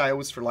they're on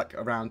sales for like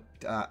around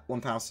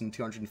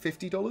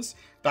 $1,250,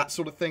 that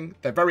sort of thing.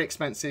 They're very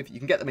expensive. You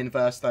can get them in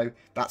verse though.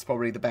 That's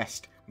probably the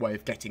best way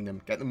of getting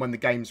them. Get them when the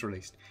game's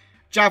released.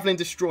 Javelin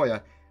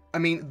Destroyer. I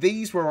mean,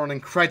 these were on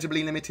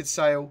incredibly limited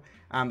sale.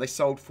 They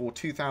sold for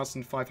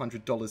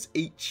 $2,500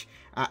 each,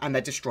 and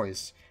they're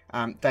destroyers.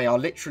 They are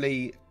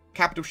literally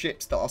capital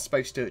ships that are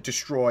supposed to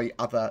destroy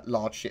other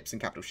large ships and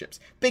capital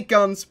ships. Big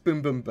guns,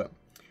 boom, boom, boom.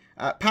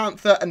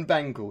 Panther and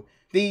Bengal.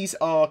 these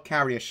are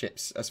carrier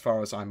ships as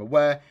far as I'm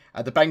aware.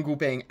 The Bengal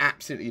being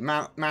absolutely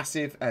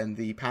massive and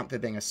the Panther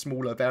being a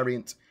smaller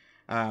variant.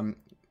 I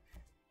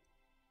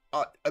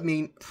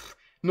mean,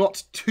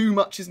 not too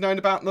much is known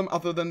about them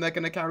other than they're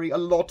going to carry a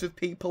lot of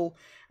people.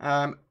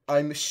 I'm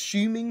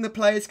assuming the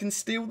players can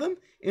steal them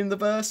in the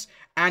verse,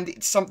 and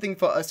it's something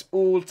for us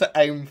all to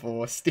aim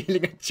for,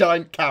 stealing a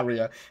giant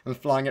carrier and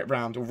flying it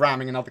around or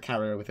ramming another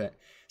carrier with it.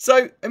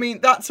 So, I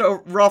mean, that's a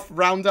rough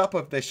roundup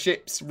of the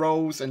ships,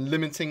 roles, and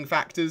limiting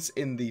factors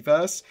in the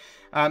verse.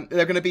 There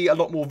are going to be a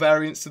lot more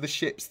variants to the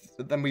ships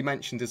than we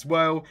mentioned as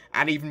well,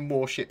 and even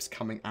more ships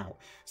coming out.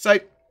 So,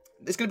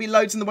 there's going to be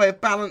loads in the way of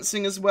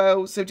balancing as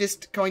well, so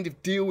just kind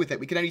of deal with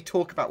it. We can only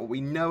talk about what we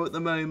know at the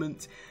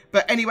moment.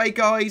 But anyway,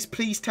 guys,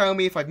 please tell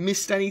me if I've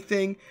missed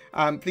anything.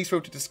 Please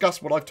feel free to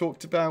discuss what I've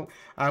talked about.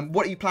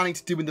 What are you planning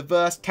to do in the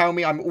verse? Tell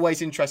me. I'm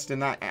always interested in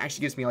that. It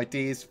actually gives me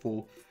ideas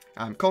for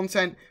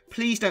content.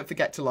 Please don't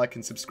forget to like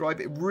and subscribe.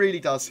 It really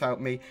does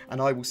help me,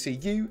 and I will see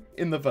you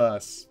in the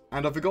verse.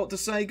 And I forgot to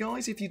say,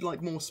 guys, if you'd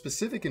like more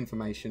specific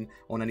information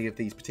on any of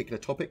these particular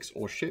topics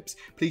or ships,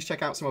 please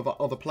check out some of our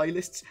other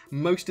playlists.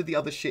 Most of the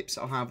other ships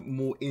will have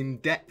more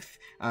in-depth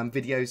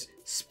videos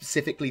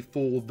specifically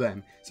for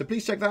them. So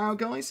please check that out,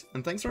 guys,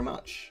 and thanks very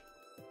much.